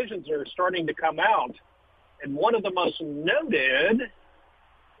provisions are starting to come out. And one of the most noted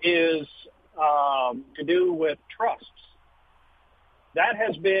is to do with trusts. That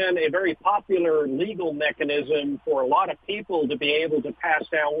has been a very popular legal mechanism for a lot of people to be able to pass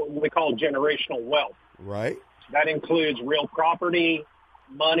down what we call generational wealth. Right. That includes real property,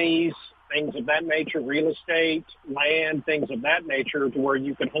 monies, things of that nature, real estate, land, things of that nature, to where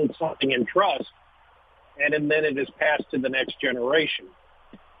you can hold something in trust, and then it is passed to the next generation.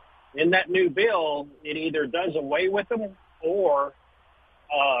 In that new bill, it either does away with them or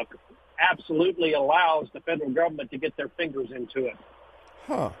absolutely allows the federal government to get their fingers into it.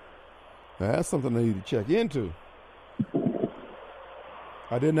 Huh. Now, that's something I need to check into.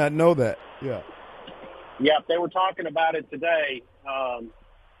 I did not know that. Yeah. Yeah, they were talking about it today.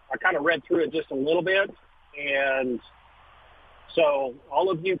 I kind of read through it just a little bit. And so all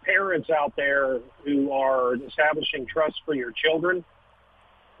of you parents out there who are establishing trusts for your children,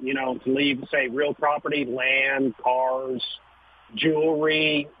 you know, to leave, say, real property, land, cars,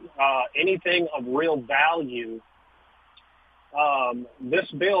 jewelry, anything of real value,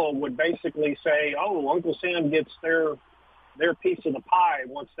 this bill would basically say, oh, Uncle Sam gets their piece of the pie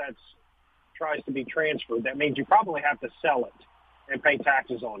once that tries to be transferred. That means you probably have to sell it and pay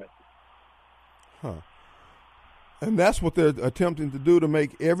taxes on it. Huh. And that's what they're attempting to do, to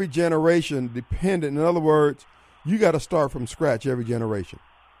make every generation dependent. In other words, you got to start from scratch every generation.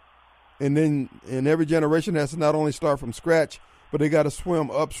 And then every generation has to not only start from scratch, but they got to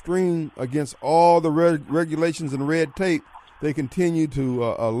swim upstream against all the regulations and red tape they continue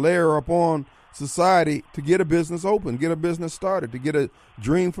to layer upon society to get a business open, get a business started, to get a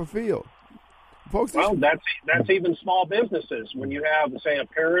dream fulfilled. Folks, well, that's even small businesses. When you have, say, a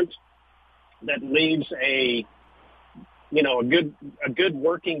parent that leaves a good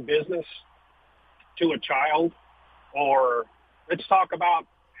working business to a child, or let's talk about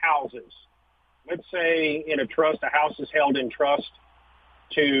houses. Let's say in a trust, a house is held in trust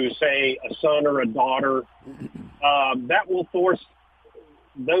to, say, a son or a daughter. That will force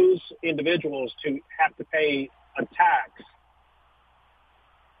those individuals to have to pay a tax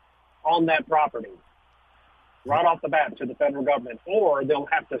on that property right off the bat to the federal government, or they'll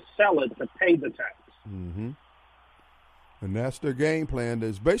have to sell it to pay the tax. Mm-hmm. And that's their game plan.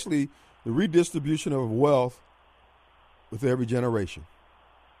 There's basically the redistribution of wealth with every generation.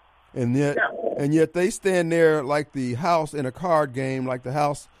 And yet they stand there like the house in a card game, like the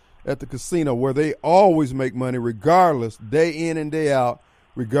house at the casino, where they always make money regardless, day in and day out,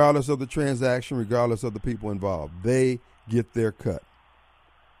 regardless of the transaction, regardless of the people involved. They get their cut.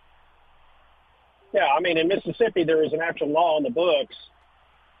 Yeah, I mean, in Mississippi, there is an actual law in the books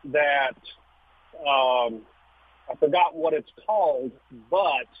that I forgot what it's called,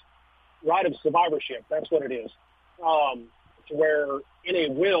 but right of survivorship, that's what it is, to where in a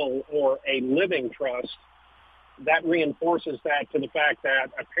will or a living trust, that reinforces that to the fact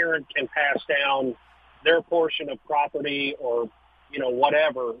that a parent can pass down their portion of property or, you know,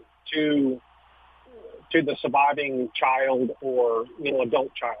 whatever to the surviving child or, you know,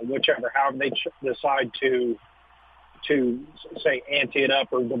 adult child, whichever, however they decide to say ante it up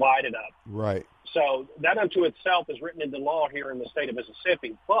or divide it up. Right. So that unto itself is written into law here in the state of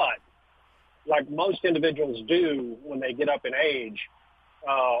Mississippi. But like most individuals do when they get up in age,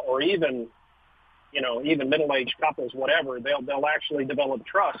 or even, you know, even middle-aged couples, whatever, they'll actually develop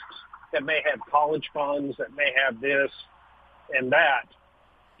trusts that may have college funds, that may have this and that.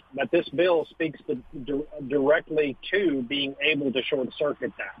 But this bill speaks directly to being able to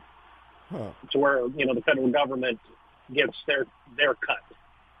short-circuit that, to where, you know, the federal government gets their cut.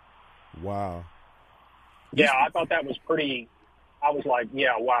 Wow. Yeah, I thought that was pretty. I was like,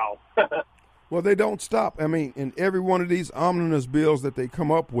 yeah, wow. Well, they don't stop. I mean, in every one of these omnibus bills that they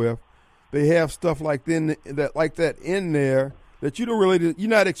come up with, they have stuff like that in there that you don't really, you're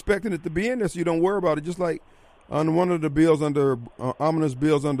not expecting it to be in there, so you don't worry about it. Just like on one of the bills under omnibus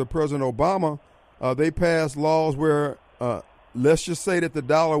bills under President Obama, they passed laws where let's just say that the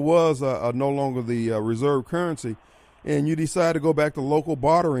dollar was no longer the reserve currency, and you decide to go back to local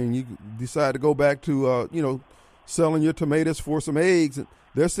bartering. You decide to go back to selling your tomatoes for some eggs. And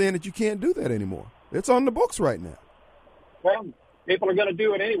they're saying that you can't do that anymore. It's on the books right now. Well, people are going to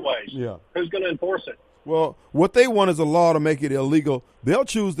do it anyways. Yeah. Who's going to enforce it? Well, what they want is a law to make it illegal. They'll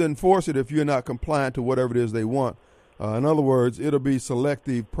choose to enforce it if you're not compliant to whatever it is they want. In other words, it'll be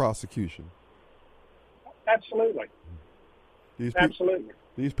selective prosecution. Absolutely. Absolutely.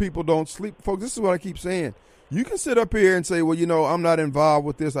 These people don't sleep. Folks, this is what I keep saying. You can sit up here and say, well, I'm not involved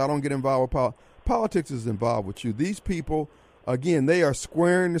with this. I don't get involved with politics. Politics is involved with you. These people, again, they are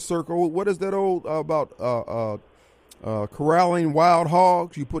squaring the circle. What is that old about corralling wild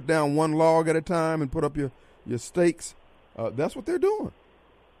hogs? You put down one log at a time and put up your stakes. That's what they're doing.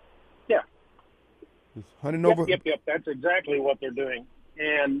 Yeah. It's hunting over. Yep. That's exactly what they're doing.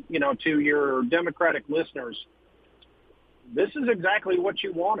 And, to your Democratic listeners, this is exactly what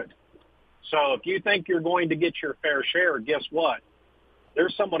you wanted. So if you think you're going to get your fair share, guess what?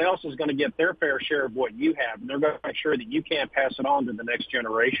 There's someone else who's going to get their fair share of what you have, and they're going to make sure that you can't pass it on to the next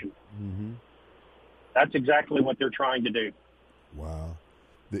generation. Mm-hmm. That's exactly what they're trying to do. Wow.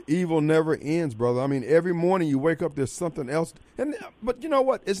 The evil never ends, brother. I mean, every morning you wake up, there's something else. But you know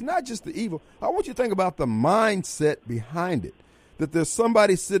what? It's not just the evil. I want you to think about the mindset behind it, that there's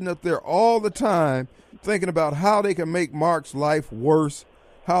somebody sitting up there all the time thinking about how they can make Mark's life worse,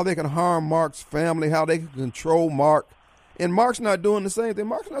 how they can harm Mark's family, how they can control Mark. And Mark's not doing the same thing.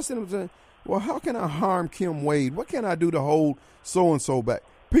 Mark's not sitting there saying, well, how can I harm Kim Wade? What can I do to hold so-and-so back?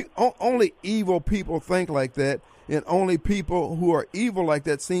 Only evil people think like that, and only people who are evil like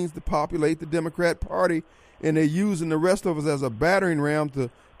that seems to populate the Democrat Party, and they're using the rest of us as a battering ram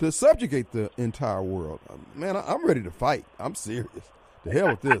to subjugate the entire world. Man, I'm ready to fight. I'm serious. To hell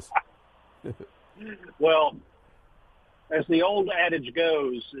with this. Well, as the old adage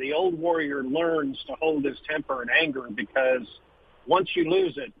goes, the old warrior learns to hold his temper and anger, because once you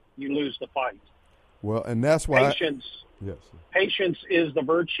lose it, you lose the fight. Well, and that's why Patience is the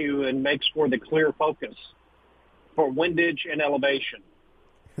virtue and makes for the clear focus for windage and elevation.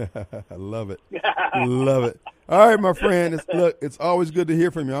 I love it. Love it. All right, my friend. It's always good to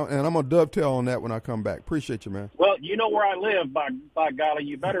hear from you, and I'm going to dovetail on that when I come back. Appreciate you, man. Well, you know where I live, by golly.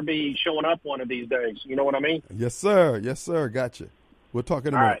 You better be showing up one of these days. You know what I mean? Yes, sir. Yes, sir. Gotcha. We'll talk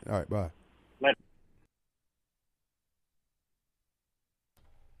in a minute. All right, bye.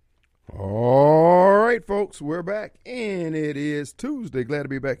 All right, folks, we're back, and it is Tuesday. Glad to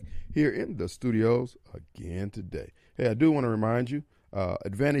be back here in the studios again today. Hey, I do want to remind you,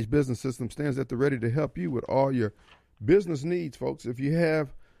 Advantage Business System stands at the ready to help you with all your business needs, folks. If you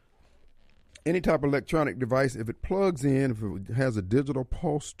have any type of electronic device, if it plugs in, if it has a digital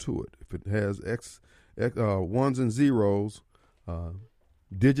pulse to it, if it has ones and zeros,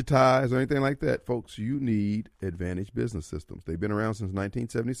 digitized or anything like that, folks, you need Advantage Business Systems. They've been around since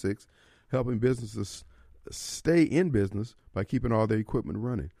 1976, helping businesses stay in business by keeping all their equipment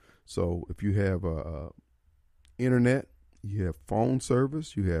running. So if you have internet, you have phone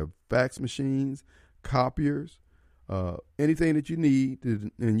service, you have fax machines, copiers, anything that you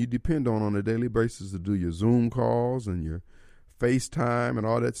need and you depend on a daily basis to do your Zoom calls and your FaceTime and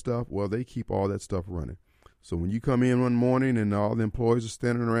all that stuff, well, they keep all that stuff running. So when you come in one morning and all the employees are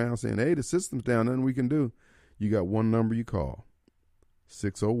standing around saying, hey, the system's down, nothing we can do, you got one number you call,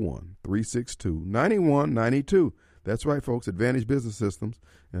 601-362-9192. That's right, folks, Advantage Business Systems,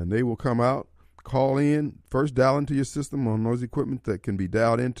 and they will come out, call in, first dial into your system on those equipment that can be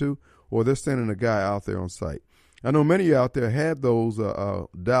dialed into, or they're sending a guy out there on site. I know many of you out there have those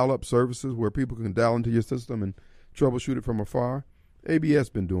dial-up services where people can dial into your system and troubleshoot it from afar. ABS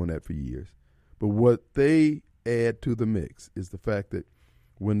been doing that for years. But what they add to the mix is the fact that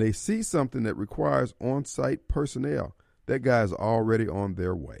when they see something that requires on-site personnel, that guy's already on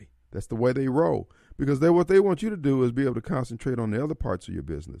their way. That's the way they roll. Because what they want you to do is be able to concentrate on the other parts of your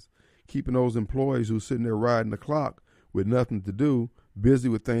business, keeping those employees who's sitting there riding the clock with nothing to do, busy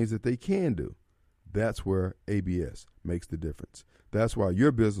with things that they can do. That's where ABS makes the difference. That's why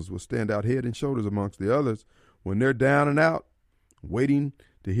your business will stand out head and shoulders amongst the others when they're down and out, waiting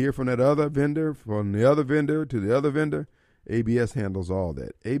to hear from that other vendor, from the other vendor to the other vendor. ABS handles all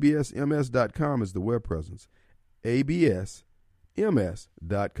that. ABSMS.com is the web presence. ABSMS.com.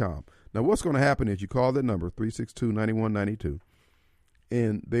 Now, what's going to happen is you call that number, 362-9192.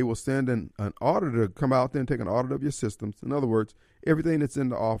 and they will send an auditor to come out there and take an audit of your systems. In other words, everything that's in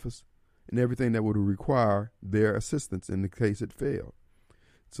the office and everything that would require their assistance in the case it failed.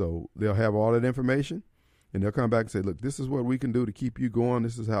 So they'll have all that information, and they'll come back and say, look, this is what we can do to keep you going.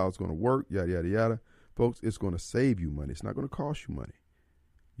 This is how it's going to work, yada, yada, yada. Folks, it's going to save you money. It's not going to cost you money.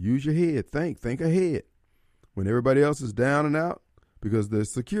 Use your head. Think ahead. When everybody else is down and out, because the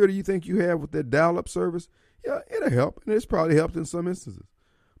security you think you have with that dial-up service, yeah, it'll help, and it's probably helped in some instances.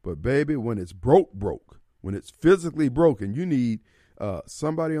 But, baby, when it's broke, when it's physically broken, you need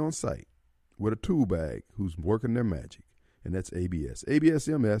somebody on site with a tool bag who's working their magic, and that's ABS,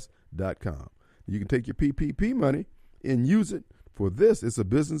 absms.com. You can take your PPP money and use it for this. It's a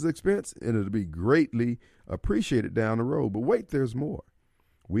business expense, and it'll be greatly appreciated down the road. But wait, there's more.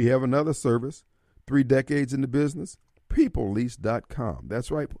 We have another service, 3 decades in the business, peoplelease.com.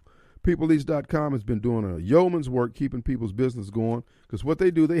 That's right. Peoplelease.com has been doing a yeoman's work keeping people's business going, because what they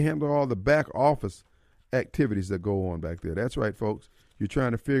do, they handle all the back office activities that go on back there. That's right, folks. You're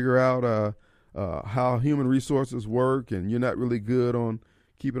trying to figure out how human resources work, and you're not really good on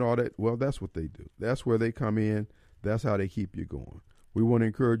keeping all that. Well, that's what they do. That's where they come in. That's how they keep you going. We want to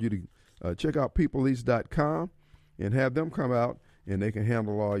encourage you to check out peoplelease.com and have them come out, and they can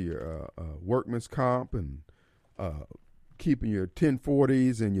handle all your workman's comp and keeping your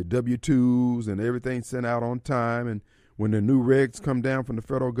 1040s and your W-2s and everything sent out on time. And when the new regs come down from the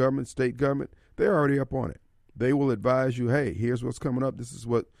federal government, state government, they're already up on it. They will advise you, hey, here's what's coming up. This is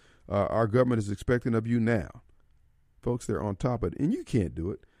what our government is expecting of you now. Folks, they're on top of it, and you can't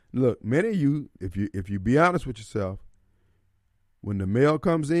do it. Look, many of you, if you be honest with yourself, when the mail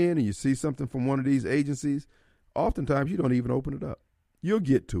comes in and you see something from one of these agencies, oftentimes you don't even open it up. You'll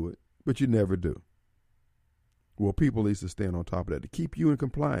get to it, but you never do. Well, People Lease is staying on top of that to keep you in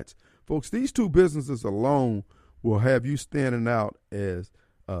compliance. Folks, these 2 businesses alone will have you standing out as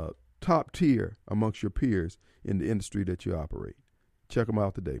top tier amongst your peers in the industry that you operate. Check them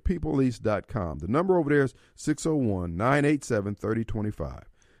out today. peoplelease.com. The number over there is 601-987-3025.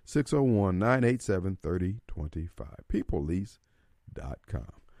 601-987-3025. peoplelease.com.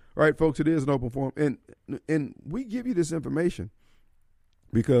 All right, folks, it is an open forum, and we give you this information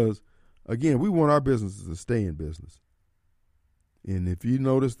because, again, we want our businesses to stay in business. And if you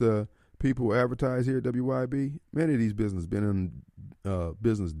notice the people who advertise here at WYB, many of these businesses have been in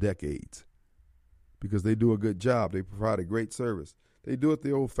business decades because they do a good job. They provide a great service. They do it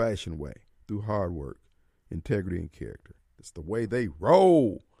the old-fashioned way, through hard work, integrity, and character. It's the way they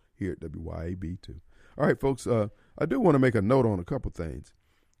roll here at WYAB too. All right, folks, I do want to make a note on a couple things.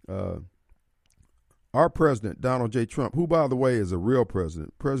 Our president, Donald J. Trump, who, by the way, is a real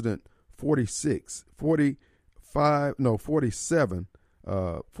president, President 45 and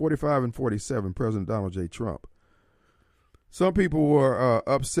 47, President Donald J. Trump. Some people were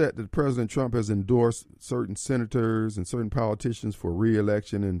upset that President Trump has endorsed certain senators and certain politicians for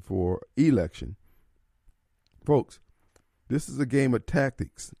re-election and for election. Folks, this is a game of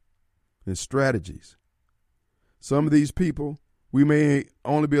tactics and strategies. Some of these people, we may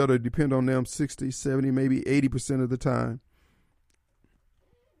only be able to depend on them 60, 70, maybe 80% of the time.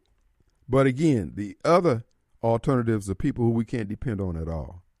 But again, the other alternatives are people who we can't depend on at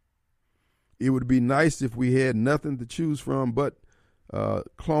all. It would be nice if we had nothing to choose from but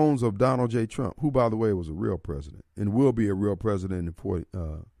clones of Donald J. Trump, who, by the way, was a real president and will be a real president in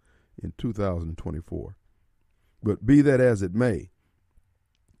 2024. But be that as it may,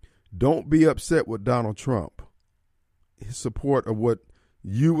 don't be upset with Donald Trump, his support of what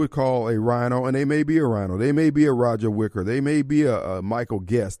you would call a rhino, and they may be a rhino. They may be a Roger Wicker. They may be a Michael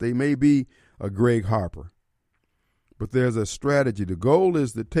Guest. They may be a Greg Harper. But there's a strategy. The goal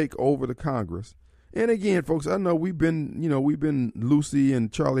is to take over the Congress. And again, folks, I know we've been Lucy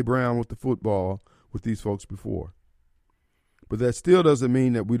and Charlie Brown with the football with these folks before. But that still doesn't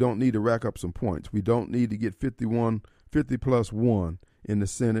mean that we don't need to rack up some points. We don't need to get 50 plus 1 in the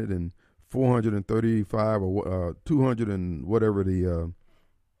Senate and 435 or 200 and whatever the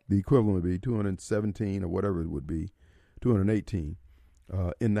equivalent would be, 217 or whatever it would be, 218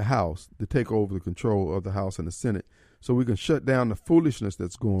 in the House to take over the control of the House and the Senate so we can shut down the foolishness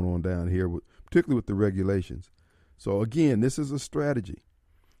that's going on down here, particularly with the regulations. So, again, this is a strategy.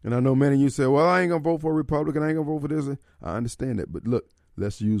 And I know many of you say, well, I ain't going to vote for a Republican. I ain't going to vote for this. I understand that. But, look,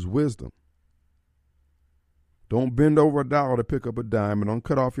 let's use wisdom. Don't bend over a dollar to pick up a dime, and don't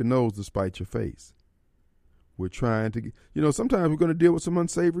cut off your nose to spite your face. We're trying to, sometimes we're going to deal with some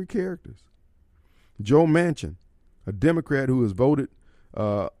unsavory characters. Joe Manchin, a Democrat who has voted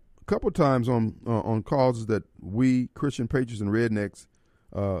a couple times on causes that we Christian patriots and rednecks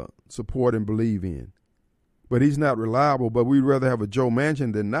support and believe in. but he's not reliable. But we'd rather have a Joe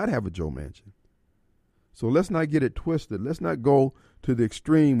Manchin than not have a Joe Manchin. So let's not get it twisted. Let's not go to the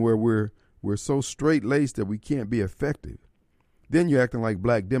extreme where we're so straight-laced that we can't be effective. Then you're acting like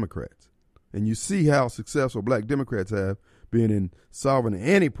black Democrats. And you see how successful black Democrats have been in solving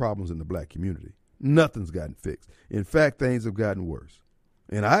any problems in the black community. Nothing's gotten fixed. In fact, things have gotten worse.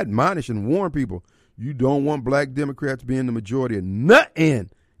 And I admonish and warn people, you don't want black Democrats being the majority of nothing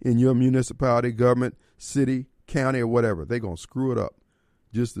in your municipality, government, city, county, or whatever. They're going to screw it up.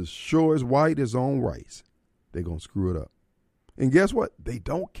 Just as sure as white is on rice, they're going to screw it up. And guess what? They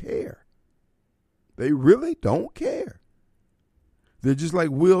don't care. They really don't care. They're just like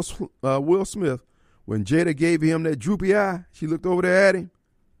Will Smith. When Jada gave him that droopy eye, she looked over there at him.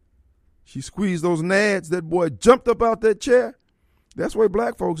 She squeezed those nads. That boy jumped up out that chair. That's what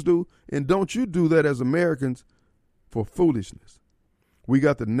black folks do. And don't you do that as Americans for foolishness. We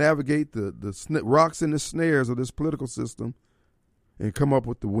got to navigate the rocks and the snares of this political system and come up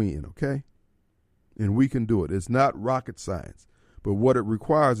with the win, okay? And we can do it. It's not rocket science. But what it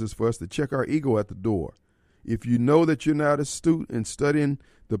requires is for us to check our ego at the door. If you know that you're not astute in studying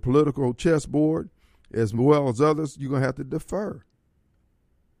the political chessboard as well as others, you're going to have to defer.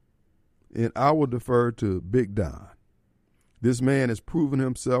 And I will defer to Big Don. This man has proven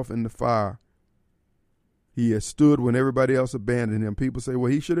himself in the fire. He has stood when everybody else abandoned him. People say,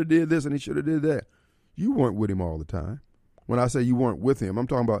 well, he should have did this and he should have did that. You weren't with him all the time. When I say you weren't with him, I'm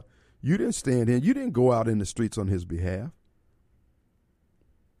talking about you didn't stand in. You didn't go out in the streets on his behalf.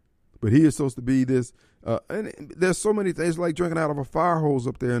 But he is supposed to be this, and there's so many things like drinking out of a fire hose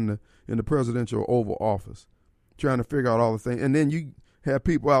up there in the presidential Oval Office, trying to figure out all the things. And then you have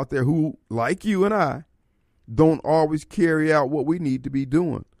people out there who, like you and I, don't always carry out what we need to be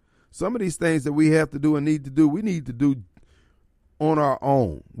doing. Some of these things that we have to do and need to do, we need to do on our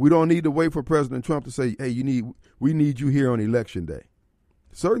own. We don't need to wait for President Trump to say, hey, we need you here on Election Day.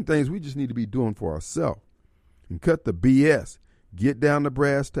 Certain things we just need to be doing for ourselves and cut the BS. Get down to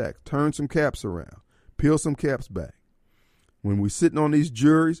brass tacks, turn some caps around, peel some caps back. When we're sitting on these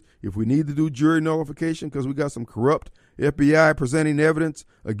juries, if we need to do jury nullification because we got some corrupt FBI presenting evidence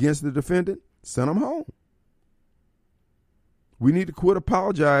against the defendant, send them home. We need to quit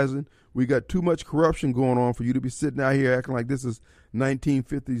apologizing. We got too much corruption going on for you to be sitting out here acting like this is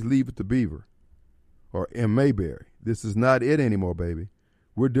 1950s Leave It to Beaver or M. Mayberry. This is not it anymore, baby.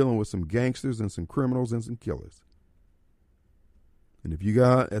 We're dealing with some gangsters and some criminals and some killers. And if you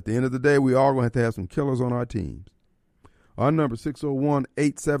got, at the end of the day, we all going to have some killers on our teams. Our number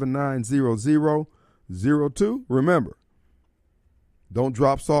 601-879-0002. Remember, don't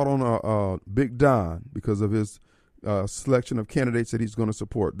drop salt on Big Don because of his selection of candidates that he's going to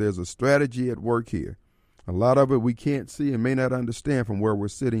support. There's a strategy at work here. A lot of it we can't see and may not understand from where we're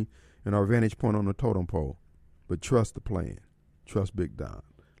sitting in our vantage point on the totem pole. But trust the plan. Trust Big Don.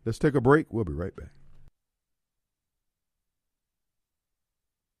 Let's take a break. We'll be right back.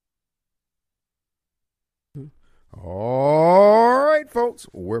 All right, folks,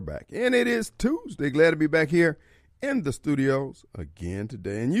 we're back. And it is Tuesday. Glad to be back here in the studios again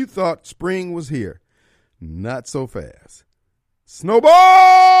today. And you thought spring was here. Not so fast. Snowball!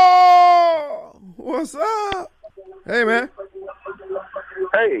 What's up? Hey, man.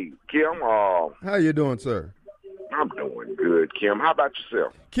 Hey, Kim. How you doing, sir? I'm doing good, Kim. How about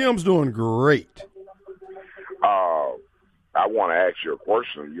yourself? Kim's doing great. I want to ask you a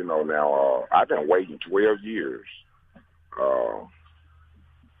question. You know, now, I've been waiting 12 years.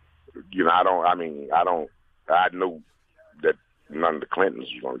 You know, I knew that none of the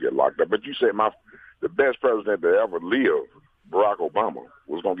Clintons was going to get locked up. But you said the best president that ever lived, Barack Obama,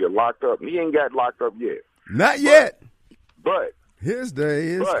 was going to get locked up. And he ain't got locked up yet. Not yet. But his day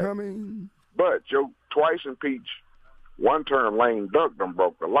is coming. But Joe twice impeached, one-term lame duck done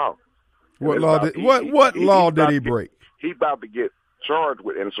broke the law. What law did he break? He's about to get charged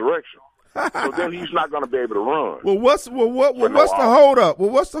with insurrection. So then he's not going to be able to run. Well, what's the hold up? Well,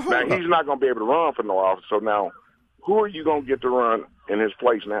 what's the hold up? Now, he's not going to be able to run for no office. So now, who are you going to get to run in his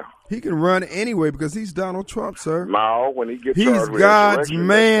place now? He can run anyway because he's Donald Trump, sir. No, when he gets he's charged with God's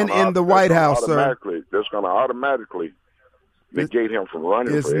man in the White House, sir. That's going to automatically negate him from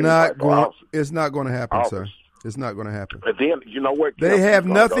running it's for any not type going, of office. It's not going to happen, office. Sir. It's not going to happen. But then, you know what? They have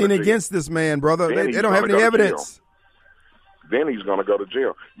nothing against this man, brother. They don't have any evidence. Then he's going to go to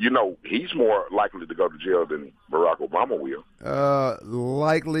jail. You know, he's more likely to go to jail than Barack Obama will.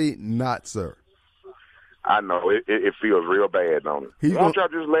 Likely not, sir. I know. It feels real bad, don't it? Why don't y'all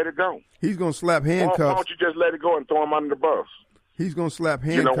just let it go? He's going to slap handcuffs. Why don't you just let it go and throw him under the bus? He's going to slap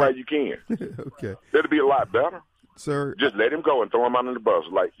handcuffs. You know how you can. Okay. That'd be a lot better. Sir. Just let him go and throw him under the bus.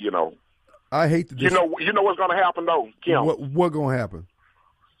 Like, you know, I hate to. You know what's going to happen though, Kim? What going to happen?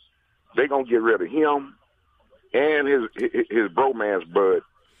 They're going to get rid of him and his bromance bud,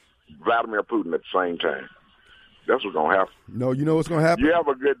 Vladimir Putin, at the same time. That's what's going to happen. No, you know what's going to happen? You have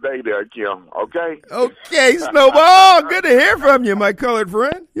a good day there, Kim, okay? Okay, Snowball. Good to hear from you, my colored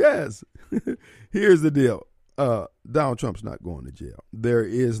friend. Yes. Here's the deal. Donald Trump's not going to jail. There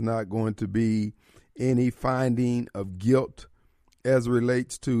is not going to be any finding of guilt as it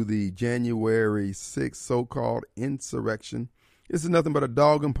relates to the January 6th so-called insurrection. This is nothing but a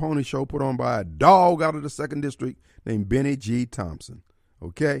dog and pony show put on by a dog out of the 2nd District named Benny G. Thompson.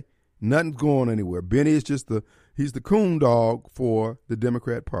 Okay? Nothing's going anywhere. Benny is just he's the coon dog for the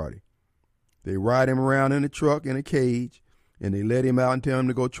Democrat Party. They ride him around in a truck in a cage, and they let him out and tell him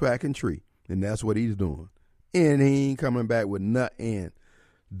to go track and tree. And that's what he's doing. And he ain't coming back with nut end.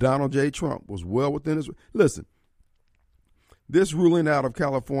 Donald J. Trump was well within his... Listen, this ruling out of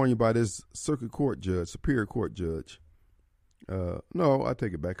California by this circuit court judge, Superior Court judge, no, I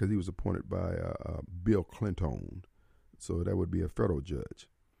take it back because he was appointed by Bill Clinton. So that would be a federal judge.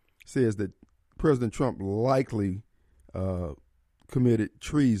 Says that President Trump likely committed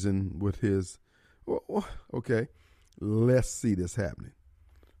treason with his... Okay, let's see this happening.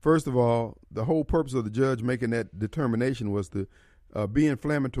 First of all, the whole purpose of the judge making that determination was to be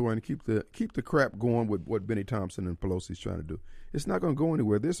inflammatory and keep the crap going with what Benny Thompson and Pelosi's trying to do. It's not going to go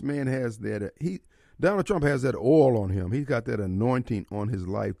anywhere. This man has that. Donald Trump has that oil on him. He's got that anointing on his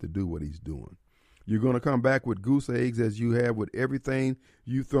life to do what he's doing. You're going to come back with goose eggs as you have with everything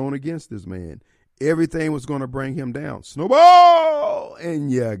you've thrown against this man. Everything was going to bring him down. Snowball!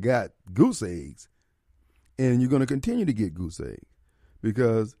 And you got goose eggs. And you're going to continue to get goose eggs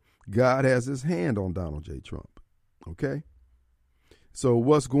because God has his hand on Donald J. Trump. Okay? So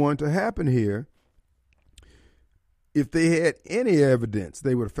what's going to happen here, if they had any evidence,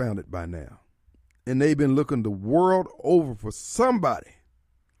 they would have found it by now. And they've been looking the world over for somebody.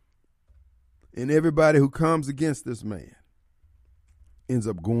 And everybody who comes against this man ends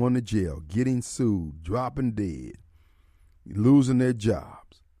up going to jail, getting sued, dropping dead, losing their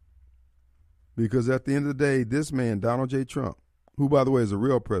jobs. Because at the end of the day, this man, Donald J. Trump, who, by the way, is a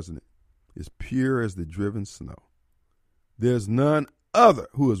real president, is pure as the driven snow. There's none other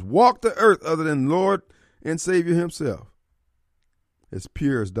who has walked the earth other than Lord and Savior himself, as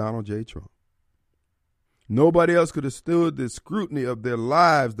pure as Donald J. Trump. Nobody else could have stood the scrutiny of their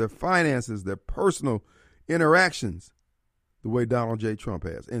lives, their finances, their personal interactions the way Donald J. Trump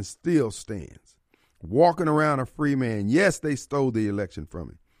has, and still stands, walking around a free man. Yes, they stole the election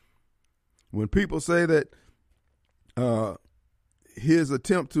from him. When people say that his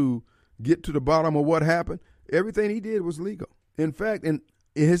attempt to get to the bottom of what happened, everything he did was legal. In fact, in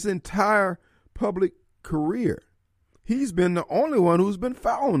his entire public career, he's been the only one who's been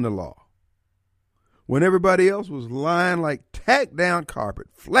following the law. When everybody else was lying like tacked down carpet,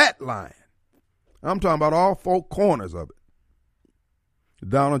 flat lying. I'm talking about all 4 corners of it.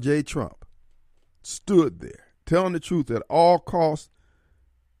 Donald J. Trump stood there telling the truth at all costs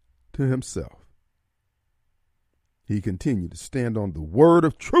to himself. He continued to stand on the word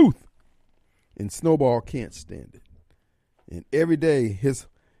of truth, and Snowball can't stand it. And every day his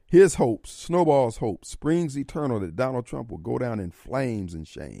hope, Snowball's hope, springs eternal that Donald Trump will go down in flames and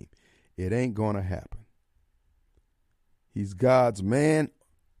shame. It ain't going to happen. He's God's man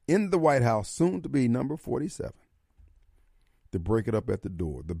in the White House, soon to be number 47, to break it up at the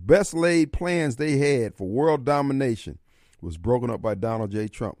door. The best laid plans they had for world domination was broken up by Donald J.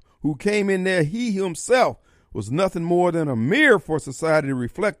 Trump, who came in there, he himself was nothing more than a mirror for society to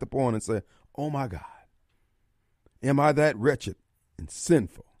reflect upon and say, oh my God, am I that wretched and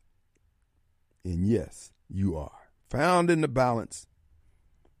sinful? And yes, you are. Found in the balance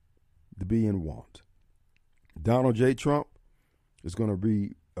to be in want. Donald J. Trump is going to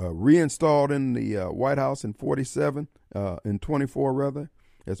be reinstalled in the White House in 24 rather,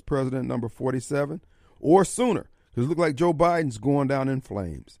 as president number 47, or sooner, because it looks like Joe Biden's going down in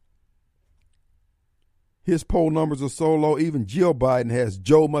flames. His poll numbers are so low, even Jill Biden has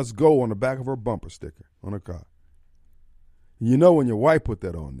Joe must go on the back of her bumper sticker on her car. You know when your wife put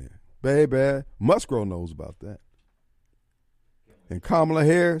that on there. Baby, Musgrove knows about that. And Kamala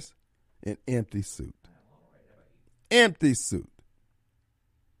Harris, an empty suit. Empty suit.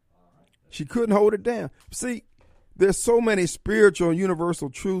 She couldn't hold it down. See, there's so many spiritual universal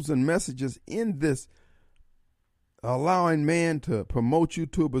truths and messages in this, allowing man to promote you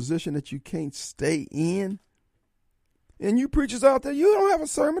to a position that you can't stay in. And you preachers out there, you don't have a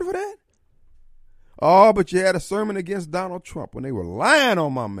sermon for that. Oh, but you had a sermon against Donald Trump when they were lying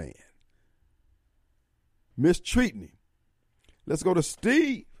on my man, mistreating him. Let's go to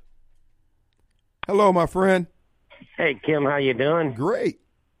Steve. Hello, my friend. Hey, Kim, how you doing? Great.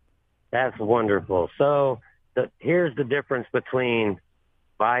 That's wonderful. So here's the difference between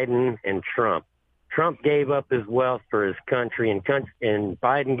Biden and Trump. Trump gave up his wealth for his country, and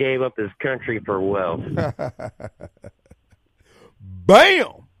Biden gave up his country for wealth.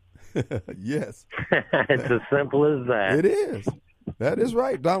 Bam! Yes. It's as simple as that. It is. That is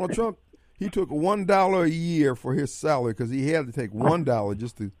right. Donald Trump, he took $1 a year for his salary because he had to take $1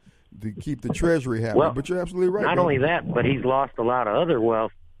 just to keep the Treasury happy. Well, but you're absolutely right. Not only that, but he's lost a lot of other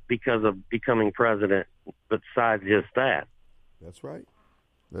wealth because of becoming president, besides just that. That's right.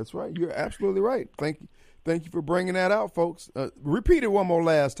 That's right. You're absolutely right. Thank you for bringing that out, folks. Repeat it one more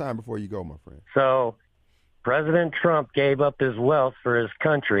last time before you go, my friend. So President Trump gave up his wealth for his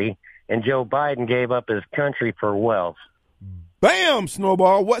country, and Joe Biden gave up his country for wealth. Bam,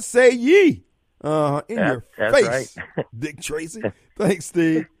 Snowball. What say ye? Your face, right. Dick Tracy. Thanks,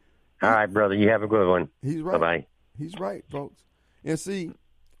 Steve. All right, brother. You have a good one. He's right. Bye-bye. He's right, folks. And see,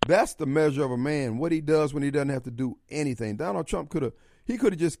 that's the measure of a man, what he does when he doesn't have to do anything. Donald Trump could have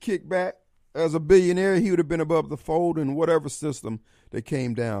just kicked back. As a billionaire, he would have been above the fold in whatever system that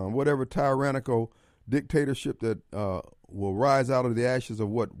came down, whatever tyrannical dictatorship that will rise out of the ashes of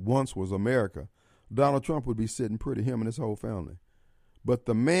what once was America. Donald Trump would be sitting pretty, him and his whole family. But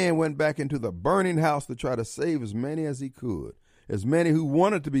the man went back into the burning house to try to save as many as he could, as many who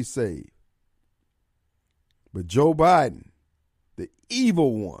wanted to be saved. But Joe Biden, the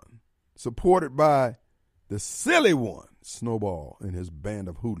evil one, supported by the silly one, Snowball and his band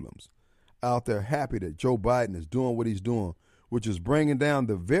of hoodlums, out there happy that Joe Biden is doing what he's doing, which is bringing down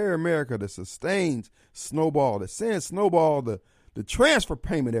the very America that sustains Snowball, that sends Snowball the transfer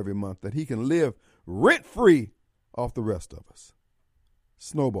payment every month that he can live rent-free off the rest of us.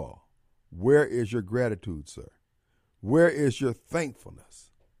 Snowball, where is your gratitude, sir? Where is your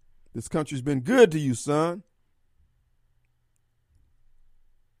thankfulness? This country's been good to you, son.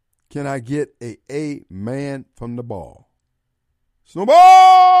 Can I get a amen from the ball?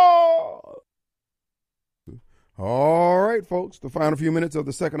 Snowball! All right, folks, the final few minutes of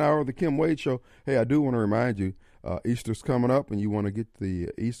the second hour of the Kim Wade Show. Hey, I do want to remind you, Easter's coming up, and you want to get the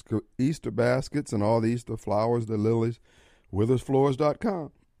Easter baskets and all the Easter flowers, the lilies,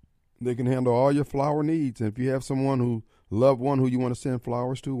 withersflowers.com. They can handle all your flower needs. And if you have loved one who you want to send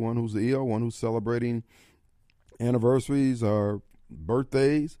flowers to, one who's ill, one who's celebrating anniversaries or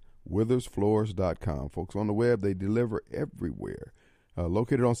birthdays, withersflowers.com. Folks, on the web, they deliver everywhere.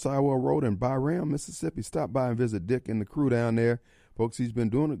 Located on Sywell Road in Byram, Mississippi. Stop by and visit Dick and the crew down there. Folks, he's been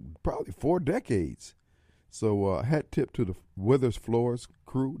doing it probably 4 decades. So hat tip to the Withers Floors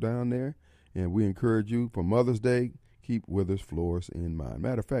crew down there. And we encourage you for Mother's Day, keep Withers Floors in mind.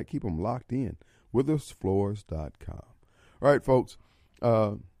 Matter of fact, keep them locked in. withersflowers.com. All right, folks.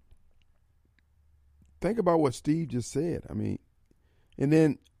 Think about what Steve just said. I mean, and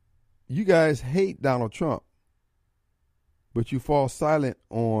then you guys hate Donald Trump, but you fall silent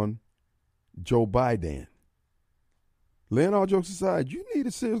on Joe Biden. Laying all jokes aside, you need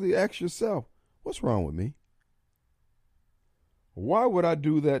to seriously ask yourself, what's wrong with me? Why would I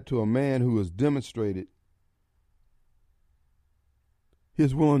do that to a man who has demonstrated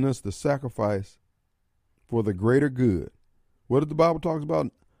his willingness to sacrifice for the greater good? What did the Bible talk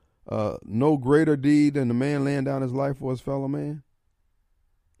about? No greater deed than the man laying down his life for his fellow man.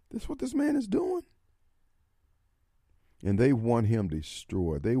 That's what this man is doing. And they want him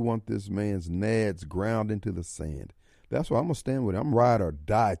destroyed. They want this man's nads ground into the sand. That's why I'm going to stand with him. I'm ride or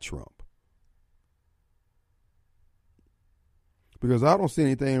die Trump. Because I don't see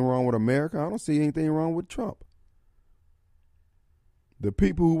anything wrong with America. I don't see anything wrong with Trump. The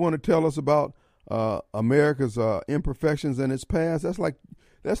people who want to tell us about America's imperfections and its past, that's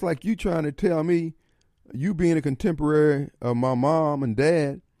like you trying to tell me, you being a contemporary of my mom and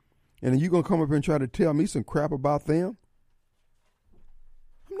dad, and you going to come up here and try to tell me some crap about them?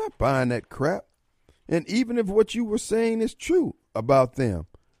 I'm not buying that crap. And even if what you were saying is true about them,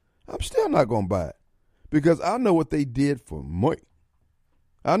 I'm still not going to buy it. Because I know what they did for me.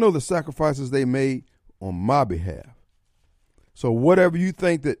 I know the sacrifices they made on my behalf. So whatever you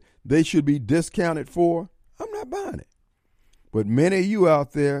think that they should be discounted for, I'm not buying it. But many of you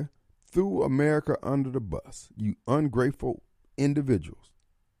out there threw America under the bus, you ungrateful individuals.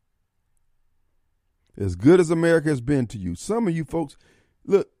 As good as America has been to you, some of you folks,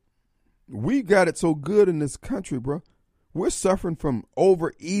 look, we got it so good in this country, bro. We're suffering from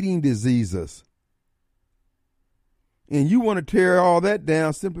overeating diseases. And you want to tear all that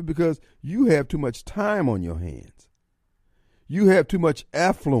down simply because you have too much time on your hands. You have too much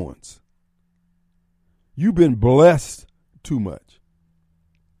affluence. You've been blessed too much.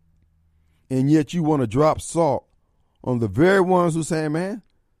 And yet you want to drop salt on the very ones who say, man,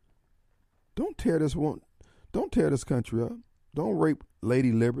 don't tear this country up. Don't rape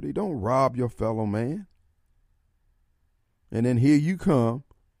Lady Liberty. Don't rob your fellow man. And then here you come,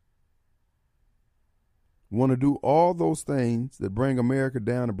 want to do all those things that bring America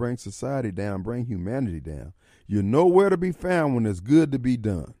down, and bring society down, bring humanity down. You're nowhere to be found when it's good to be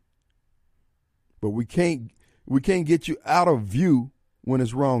done. But we can't get you out of view when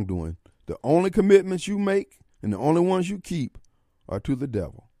it's wrongdoing. The only commitments you make and the only ones you keep are to the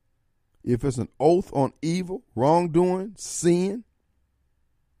devil. If it's an oath on evil, wrongdoing, sin,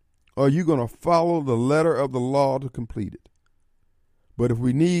 are you going to follow the letter of the law to complete it? But if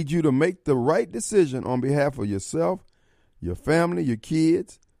we need you to make the right decision on behalf of yourself, your family, your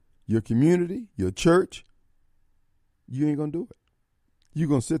kids, your community, your church, you ain't going to do it. You're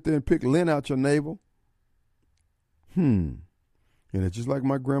going to sit there and pick lint out your navel. And it's just like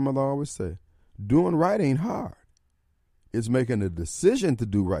my grandmother always said, doing right ain't hard. It's making a decision to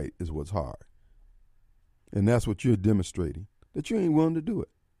do right is what's hard. And that's what you're demonstrating, that you ain't willing to do it.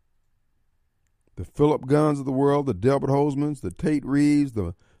 The Philip Guns of the world, the Delbert Hosemanns, the Tate Reeves,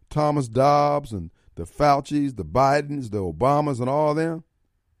 the Thomas Dobbs, and the Faucis, the Bidens, the Obamas, and all of them,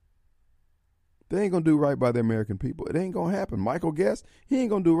 they ain't going to do right by the American people. It ain't going to happen. Michael Guest, he ain't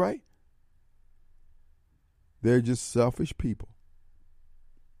going to do right. They're just selfish people.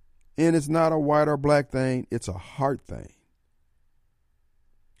 And it's not a white or black thing. It's a heart thing.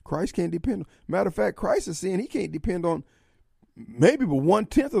 Christ can't depend. Matter of fact, Christ is saying he can't depend on maybe but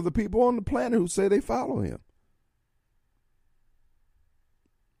 1/10 of the people on the planet who say they follow him.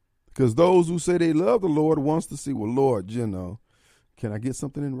 Because those who say they love the Lord wants to see, well, Lord, can I get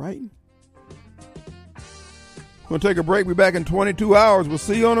something in writing? We're going to take a break. We'll be back in 22 hours. We'll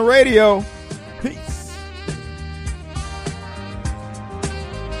see you on the radio. Peace.